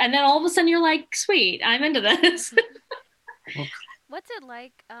ropes. And then all of a sudden you're like, sweet, I'm into this. What's it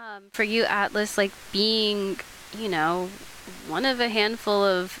like for you, Atlas, like being, you know, one of a handful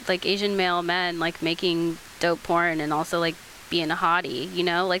of like Asian male men like making dope porn and also like being a hottie, you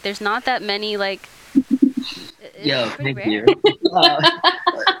know? Like there's not that many like Yo, it's pretty thank rare.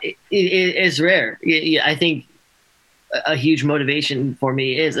 you. It's rare. I think a huge motivation for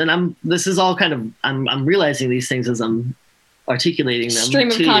me is, and this is all kind of, I'm realizing these things as I'm articulating them Stream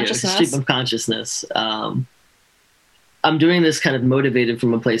of to consciousness. you. Stream of consciousness. I'm doing this kind of motivated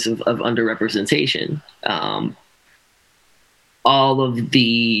from a place of underrepresentation. All of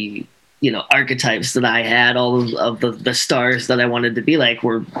the, archetypes that I had, all of the stars that I wanted to be like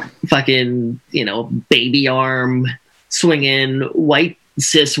were fucking, baby arm swinging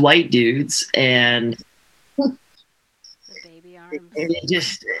cis white dudes. And The baby arms. it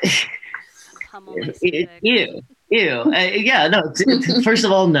just, Pummel my cervix. ew. Yeah, no, first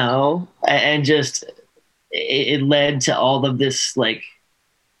of all, no. And just, it led to all of this like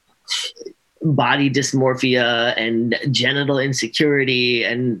body dysmorphia and genital insecurity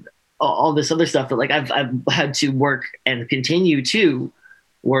and all this other stuff that like I've had to work and continue to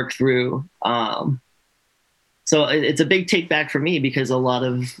work through. So it's a big take back for me because a lot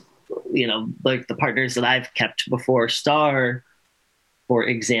of, like the partners that I've kept before Star, for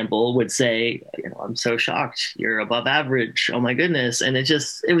example, would say, I'm so shocked. You're above average. Oh my goodness. And it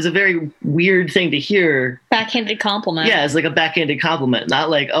was a very weird thing to hear. Backhanded compliment. Yeah, it's like a backhanded compliment. Not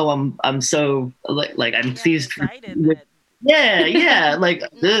like, oh, I'm so like I'm pleased. With, yeah. Like,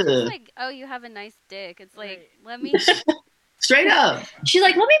 Not just like, oh, you have a nice dick. It's like, Right. let me straight up. She's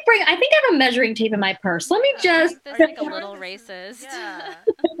like, I think I have a measuring tape in my purse. Let me just. make this like a little racist. Yeah.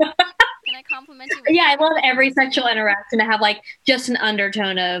 Can I compliment you? With Yeah, I love every sexual interaction to have like just an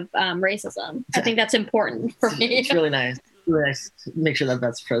undertone of racism. I think that's important for me. It's really nice. Really nice to make sure that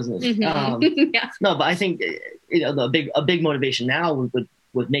that's present. Mhm. Yeah. No, but I think a big motivation now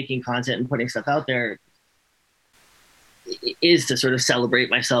with making content and putting stuff out there is to sort of celebrate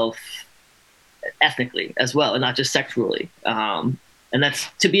myself ethnically as well, and not just sexually. And that's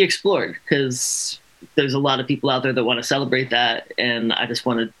to be explored because there's a lot of people out there that want to celebrate that, and I just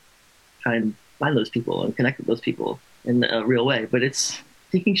want to try and find those people and connect with those people in a real way. But it's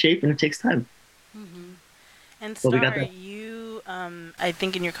taking shape and it takes time. Mm-hmm. And Well, we Star, got that. you, I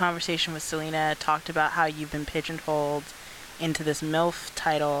think in your conversation with Selena, talked about how you've been pigeonholed into this MILF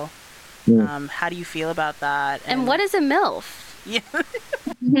title. Mm. How do you feel about that? And what is a MILF? Yeah.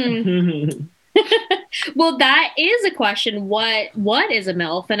 Mhm. Well, that is a question. What is a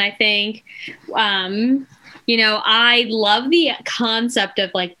MILF? And I think, I love the concept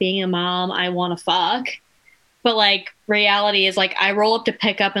of like being a mom. I want to fuck, but like reality is like I roll up to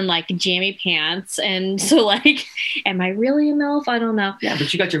pick up in like jammy pants, and so like, am I really a MILF? I don't know. Yeah,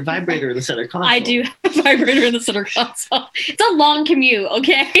 but you got your vibrator in the center console. I do have a vibrator in the center console. It's a long commute,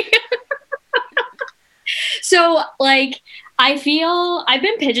 okay? So, like, I feel I've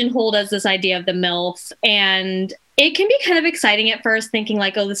been pigeonholed as this idea of the MILF, and it can be kind of exciting at first, thinking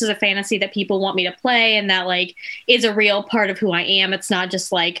like, oh, this is a fantasy that people want me to play, and that like is a real part of who I am. It's not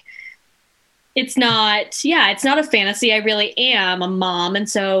just like, it's not a fantasy. I really am a mom. And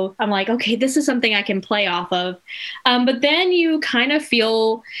so I'm like, okay, this is something I can play off of. But then you kind of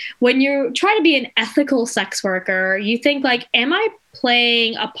feel when you try to be an ethical sex worker, you think like, am I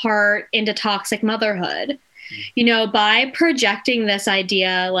playing a part into toxic motherhood? By projecting this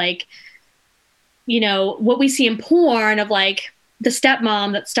idea, like, what we see in porn of like the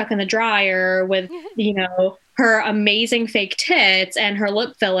stepmom that's stuck in the dryer with, her amazing fake tits and her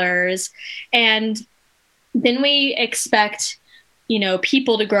lip fillers. And then we expect,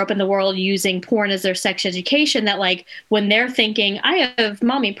 people to grow up in the world using porn as their sex education, that like when they're thinking, I have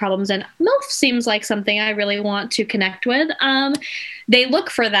mommy problems and MILF seems like something I really want to connect with, they look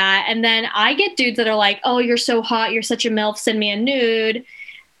for that. And then I get dudes that are like, oh, you're so hot, you're such a MILF, send me a nude.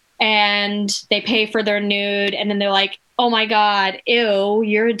 And they pay for their nude. And then they're like, oh my God, ew,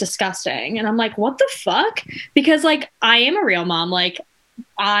 you're disgusting. And I'm like, what the fuck? Because like, I am a real mom. Like,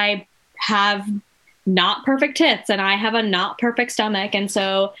 I have not perfect tits and I have a not perfect stomach. And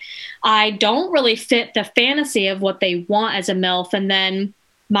so I don't really fit the fantasy of what they want as a MILF. And then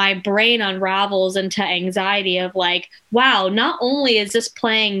my brain unravels into anxiety of like, wow, not only is this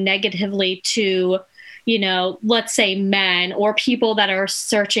playing negatively to, let's say men or people that are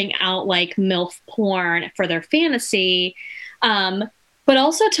searching out like MILF porn for their fantasy, but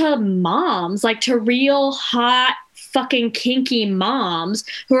also to moms, like to real hot fucking kinky moms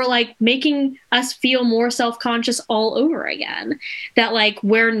who are like making us feel more self-conscious all over again, that like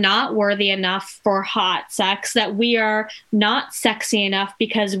we're not worthy enough for hot sex, that we are not sexy enough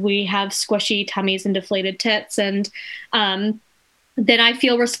because we have squishy tummies and deflated tits. And then I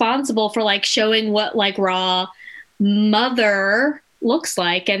feel responsible for like showing what like raw mother looks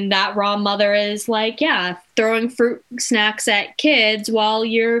like. And that raw mother is like, yeah, throwing fruit snacks at kids while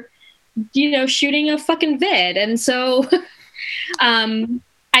you're shooting a fucking vid. And so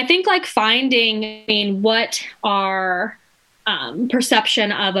I think like finding, what our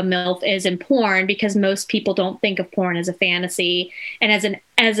perception of a MILF is in porn, because most people don't think of porn as a fantasy and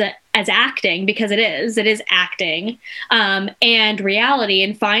as acting, because it is acting, and reality,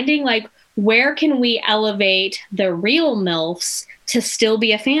 and finding like, where can we elevate the real MILFs to still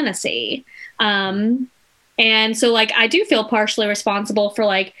be a fantasy? And so like, I do feel partially responsible for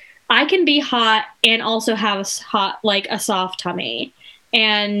like, I can be hot and also have a soft tummy.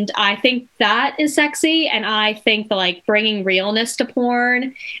 And I think that is sexy. And I think that like bringing realness to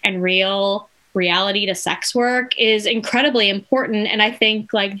porn and real reality to sex work is incredibly important. And I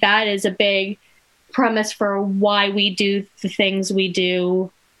think like that is a big premise for why we do the things we do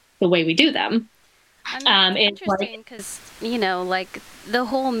the way we do them. I mean, it's interesting because, like the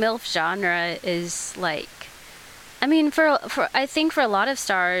whole MILF genre is like, I mean, for I think for a lot of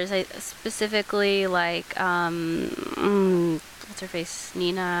stars, specifically like what's her face,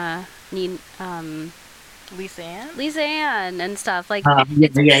 Lisa Ann and stuff, like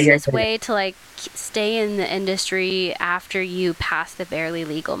it's this way to like stay in the industry after you pass the barely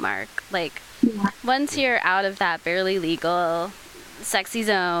legal mark. Like once you're out of that barely legal sexy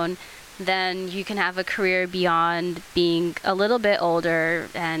zone, then you can have a career beyond being a little bit older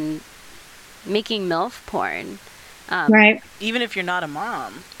and making MILF porn. Right. Even if you're not a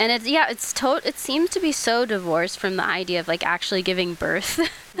mom. And it seems to be so divorced from the idea of like actually giving birth.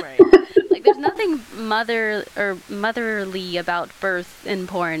 Right. Like there's nothing motherly about birth in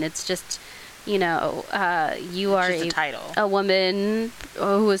porn. It's just, you are a woman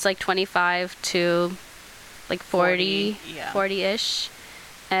who is like 25 to like 40-ish.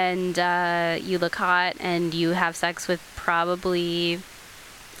 And you look hot and you have sex with probably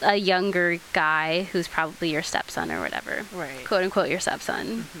a younger guy who's probably your stepson or whatever, right? "Quote unquote" your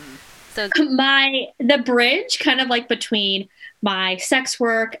stepson. Mm-hmm. So the bridge kind of like between my sex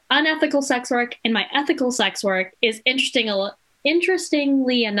work, unethical sex work, and my ethical sex work is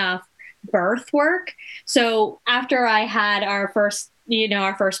interestingly enough, birth work. So after I had our first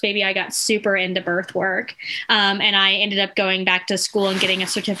baby, I got super into birth work. And I ended up going back to school and getting a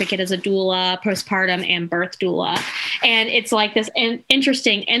certificate as a doula, postpartum and birth doula. And it's like this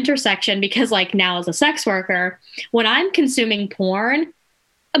interesting intersection because like now as a sex worker, when I'm consuming porn,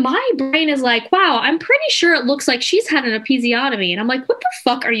 my brain is like, wow, I'm pretty sure it looks like she's had an episiotomy. And I'm like, what the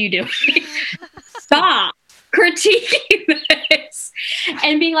fuck are you doing? Stop critiquing this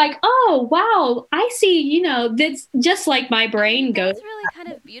and being like, oh wow, I see, that's just like my brain goes. It's really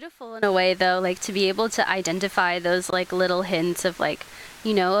kind of beautiful in a way though, like to be able to identify those like little hints of like,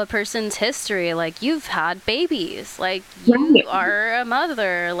 a person's history, like you've had babies, like you are a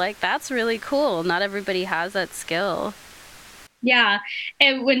mother, like that's really cool. Not everybody has that skill. Yeah.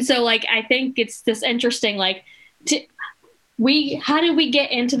 And when, so like, I think it's this interesting, like how did we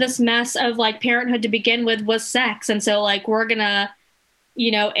get into this mess of like parenthood to begin with was sex. And so like, we're gonna,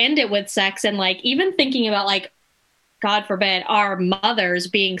 end it with sex. And like, even thinking about like, God forbid, our mothers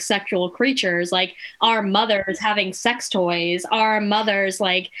being sexual creatures, like our mothers having sex toys, our mothers,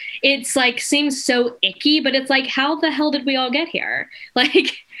 like, it's like seems so icky, but it's like, how the hell did we all get here?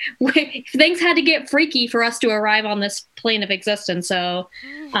 Like things had to get freaky for us to arrive on this plane of existence. So,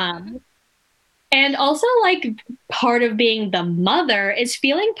 and also like part of being the mother is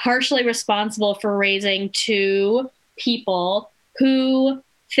feeling partially responsible for raising two people who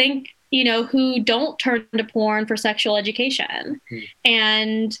think, who don't turn to porn for sexual education.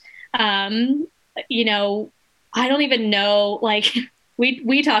 And, I don't even know, like,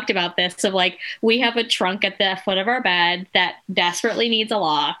 we talked about this of like, we have a trunk at the foot of our bed that desperately needs a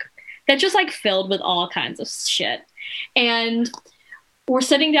lock that's just like filled with all kinds of shit. And we're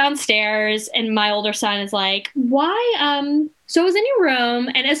sitting downstairs and my older son is like, why, so I was in your room.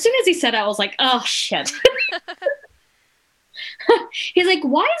 And as soon as he said it, I was like, oh shit. He's like,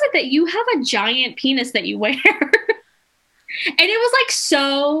 why is it that you have a giant penis that you wear? And it was like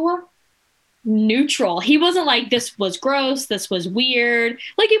so neutral. He wasn't like, this was gross, this was weird.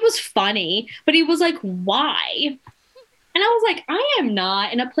 Like, it was funny, but he was like, why? And I was like, I am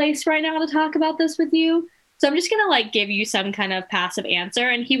not in a place right now to talk about this with you. So I'm just going to like give you some kind of passive answer.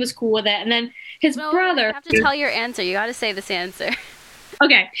 And he was cool with it. And then his brother. You have to tell your answer. You got to say this answer.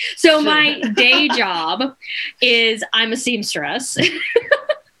 Okay. So my day job is I'm a seamstress.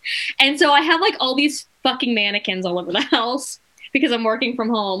 And so I have like all these fucking mannequins all over the house because I'm working from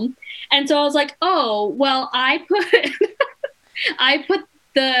home. And so I was like, oh, well, I put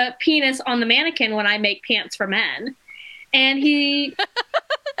the penis on the mannequin when I make pants for men. And he...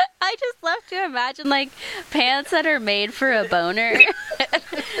 I just love to imagine, like, pants that are made for a boner.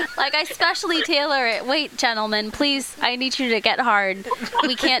 Like, I specially tailor it. Wait, gentlemen, please, I need you to get hard.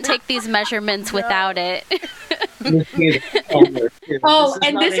 We can't take these measurements without it. Oh,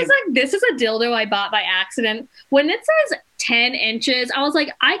 and this is a dildo I bought by accident. When it says 10 inches, I was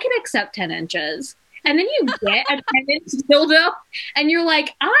like, I can accept 10 inches. And then you get a 10-inch dildo, and you're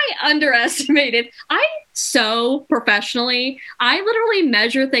like, I underestimated. I sew professionally. I literally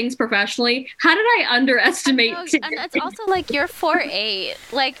measure things professionally. How did I underestimate? And it's also like you're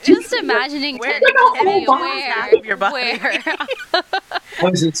 4'8". Like, just imagining 10 inches where. I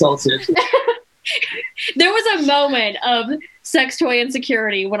was insulted. There was a moment of sex toy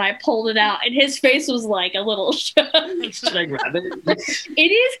insecurity when I pulled it out, and his face was like a little shook. Should I grab it? It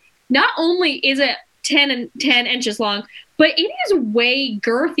is, not only is it 10 inches long, but it is way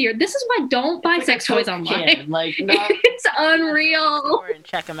girthier. This is why don't buy sex toys online. Like, it's unreal. And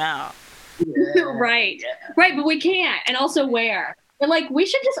check them out. Yeah. Right. But we can't. And also where? But like, we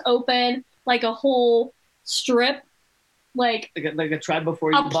should just open like a whole strip, like a try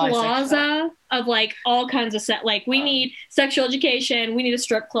before you buy plaza of like all kinds of set. Like, we need sexual education. We need a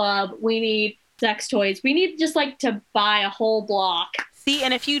strip club. We need sex toys. We need just like to buy a whole block. See,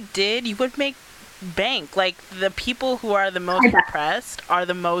 and if you did, you would make bank. Like, the people who are the most repressed are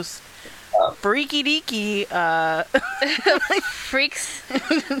the most freaky deaky freaks.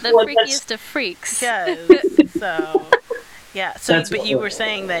 The freakiest of freaks. Yes. So yeah. So but you were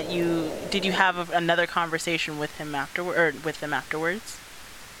saying that did you have another conversation with him afterwards?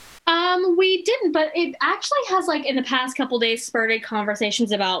 We didn't, but it actually has, like, in the past couple days spurred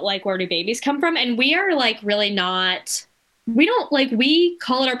conversations about like, where do babies come from? And we are like really not. We don't, like, we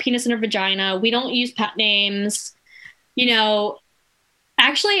call it our penis and our vagina. We don't use pet names,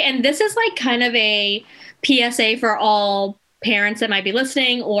 actually. And this is like kind of a PSA for all parents that might be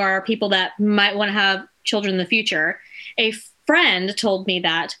listening or people that might want to have children in the future. A friend told me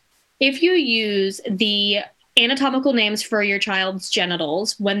that if you use the anatomical names for your child's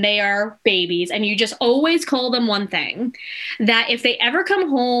genitals when they are babies and you just always call them one thing, that if they ever come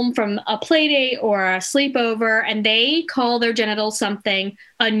home from a play date or a sleepover and they call their genitals something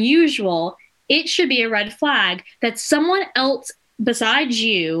unusual, it should be a red flag that someone else besides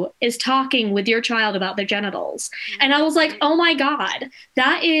you is talking with your child about their genitals. And I was like, oh my God,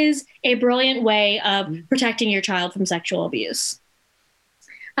 that is a brilliant way of protecting your child from sexual abuse.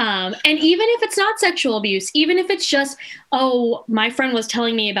 And even if it's not sexual abuse, even if it's just, oh, my friend was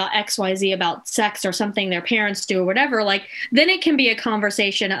telling me about XYZ about sex or something their parents do or whatever, like, then it can be a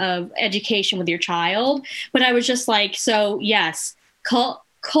conversation of education with your child. But I was just like, so yes, call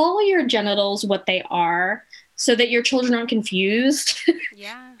your genitals what they are so that your children aren't confused.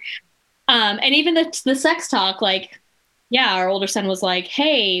 Yeah. And even the sex talk, like, yeah, our older son was like,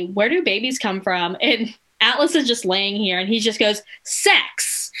 hey, where do babies come from? And Atlas is just laying here and he just goes,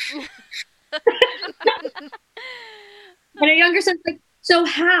 sex. And our younger son's like, so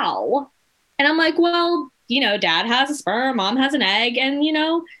how? And I'm like, well, dad has a sperm, mom has an egg, and,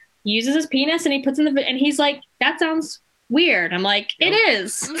 uses his penis and he puts in and he's like, that sounds weird. I'm like, it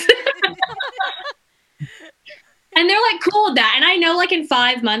is. And they're like, cool with that. And I know, like, in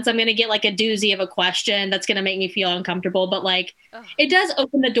 5 months, I'm going to get like a doozy of a question that's going to make me feel uncomfortable. But like, it does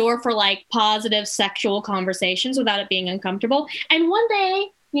open the door for like positive sexual conversations without it being uncomfortable. And one day,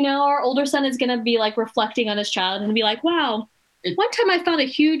 our older son is going to be like reflecting on his child and be like, wow, one time I found a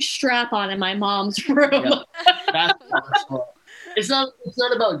huge strap on in my mom's room. Yeah, that's It's not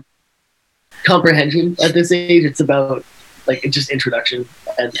about comprehension at this age. It's about like just introduction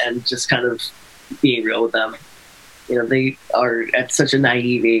and just kind of being real with them. You know, they are at such a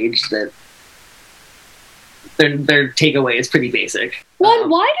naive age that their takeaway is pretty basic. Well,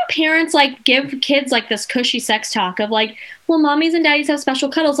 why do parents like give kids like this cushy sex talk of like, well, mommies and daddies have special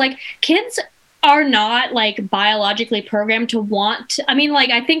cuddles? Like, kids are not like biologically programmed to want to, I mean,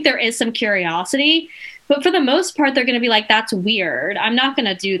 like, I think there is some curiosity, but for the most part, they're going to be like, that's weird. I'm not going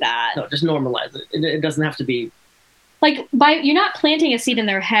to do that. No, just normalize it. It doesn't have to be like you're not planting a seed in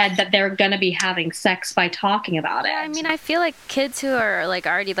their head that they're going to be having sex by talking about it. I mean, I feel like kids who are like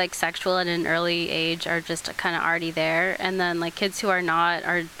already like sexual at an early age are just kind of already there, and then like kids who are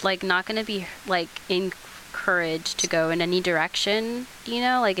like not going to be like encouraged to go in any direction, you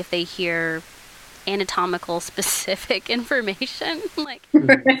know, like if they hear anatomical specific information, like at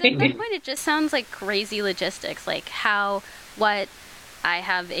that point it just sounds like crazy logistics, like what I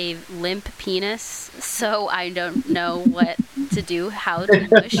have a limp penis, so I don't know what to do, how to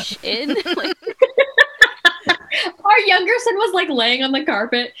push in. Like, our younger son was like laying on the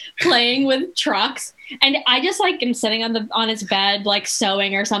carpet playing with trucks, and I just like am sitting on his bed like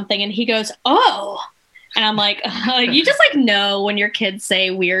sewing or something, and he goes, "Oh," and I'm like, you just like know when your kids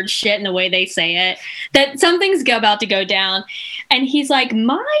say weird shit and the way they say it that something's about to go down. And he's like,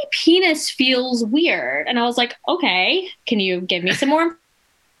 my penis feels weird. And I was like, okay, can you give me some more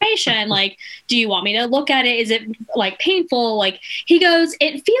information? Like, do you want me to look at it? Is it like painful? Like, he goes,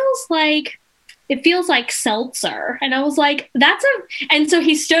 it feels like seltzer. And I was like, and so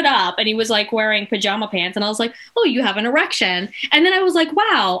he stood up and he was like wearing pajama pants. And I was like, oh, you have an erection. And then I was like,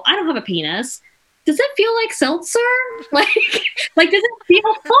 wow, I don't have a penis. Does it feel like seltzer? Like does it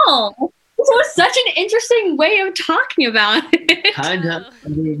feel full? So it's such an interesting way of talking about it. kind of. I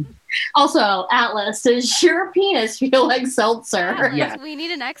mean, Also, Atlas, does your penis feel like seltzer? Atlas, Yeah. we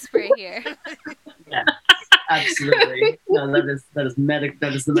need an expert here. yeah, absolutely. No, that is That is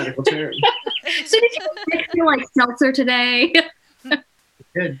the medical term. So did you feel like seltzer today?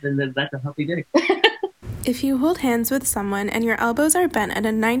 Good, then that's a healthy day. If you hold hands with someone and your elbows are bent at a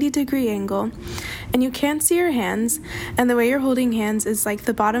 90-degree angle and you can't see your hands, and the way you're holding hands is like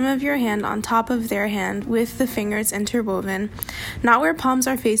the bottom of your hand on top of their hand with the fingers interwoven, not where palms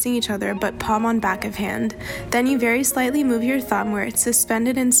are facing each other but palm on back of hand, then you very slightly move your thumb where it's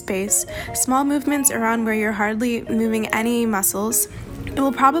suspended in space, small movements around where you're hardly moving any muscles. It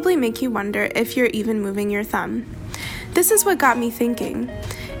will probably make you wonder if you're even moving your thumb. This is what got me thinking.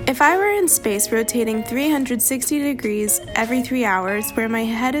 If I were in space rotating 360 degrees every 3 hours, where my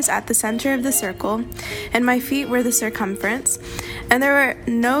head is at the center of the circle and my feet were the circumference, and there were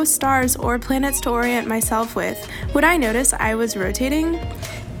no stars or planets to orient myself with, would I notice I was rotating?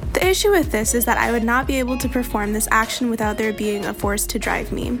 The issue with this is that I would not be able to perform this action without there being a force to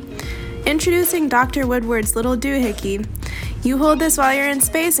drive me. Introducing Dr. Woodward's little doohickey. You hold this while you're in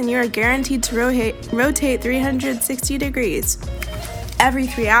space and you are guaranteed to rotate 360 degrees. Every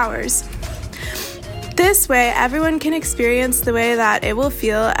 3 hours. This way, everyone can experience the way that it will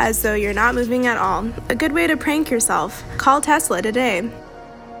feel as though you're not moving at all. A good way to prank yourself. Call Tesla today.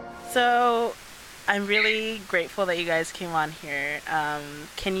 So, I'm really grateful that you guys came on here.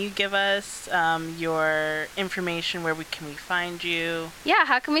 Can you give us your information? Where can we find you? Yeah,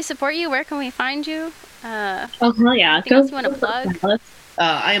 how can we support you? Where can we find you? Oh, hell yeah. Anything else you want to plug?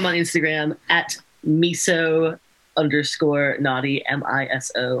 I am on Instagram at miso_naughty, MISO_NAUGHTY.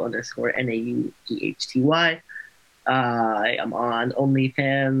 I am on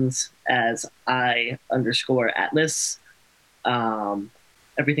OnlyFans as I_Atlas.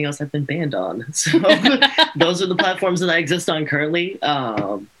 Everything else I've been banned on. So those are the platforms that I exist on currently.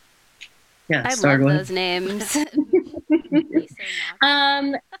 Yeah, I love those names.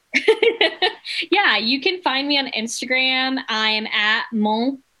 Yeah, you can find me on Instagram. I am at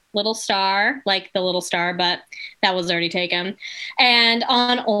Mon Little Star, like the little star, but that was already taken. And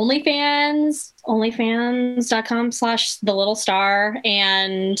on OnlyFans, onlyfans.com/the little star.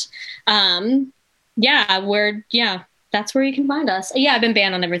 And that's where you can find us. Yeah, I've been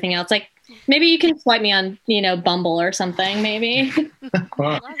banned on everything else. Like maybe you can swipe me on, Bumble or something, maybe.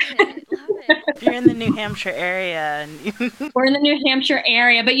 Love it. If you're in the New Hampshire area. We're in the New Hampshire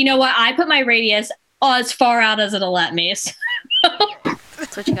area, but you know what? I put my radius as far out as it'll let me. So.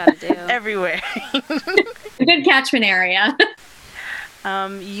 That's what you gotta do. Everywhere. A good catchment area.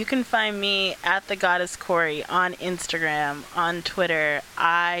 You can find me at the Goddess Corey on Instagram, on Twitter.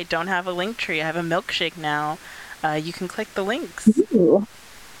 I don't have a link tree. I have a milkshake now. You can click the links. Ooh.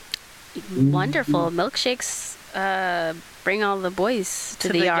 Wonderful. Milkshakes bring all the boys to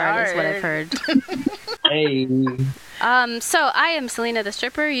the yard, is what I've heard. Hey. So I am Selena the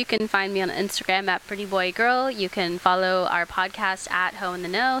Stripper. You can find me on Instagram at Pretty Boy Girl. You can follow our podcast at Ho in the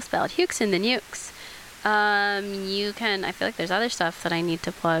Know, spelled Hukes in the Nukes. You can, I feel like there's other stuff that I need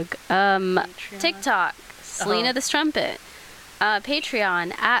to plug. TikTok, Selena the Strumpet.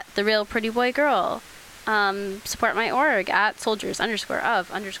 Patreon at The Real Pretty Boy Girl. Support my org at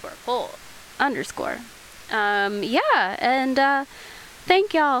soldiers_of_pole_.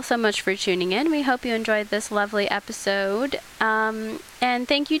 Thank y'all so much for tuning in. We hope you enjoyed this lovely episode. And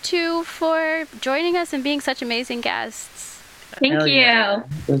thank you too for joining us and being such amazing guests. Thank you. Yeah.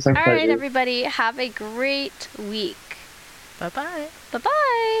 It was our All pleasure. right, everybody, have a great week. Bye-bye.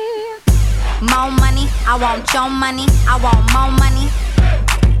 Bye-bye. More money, I want your money, I want more money.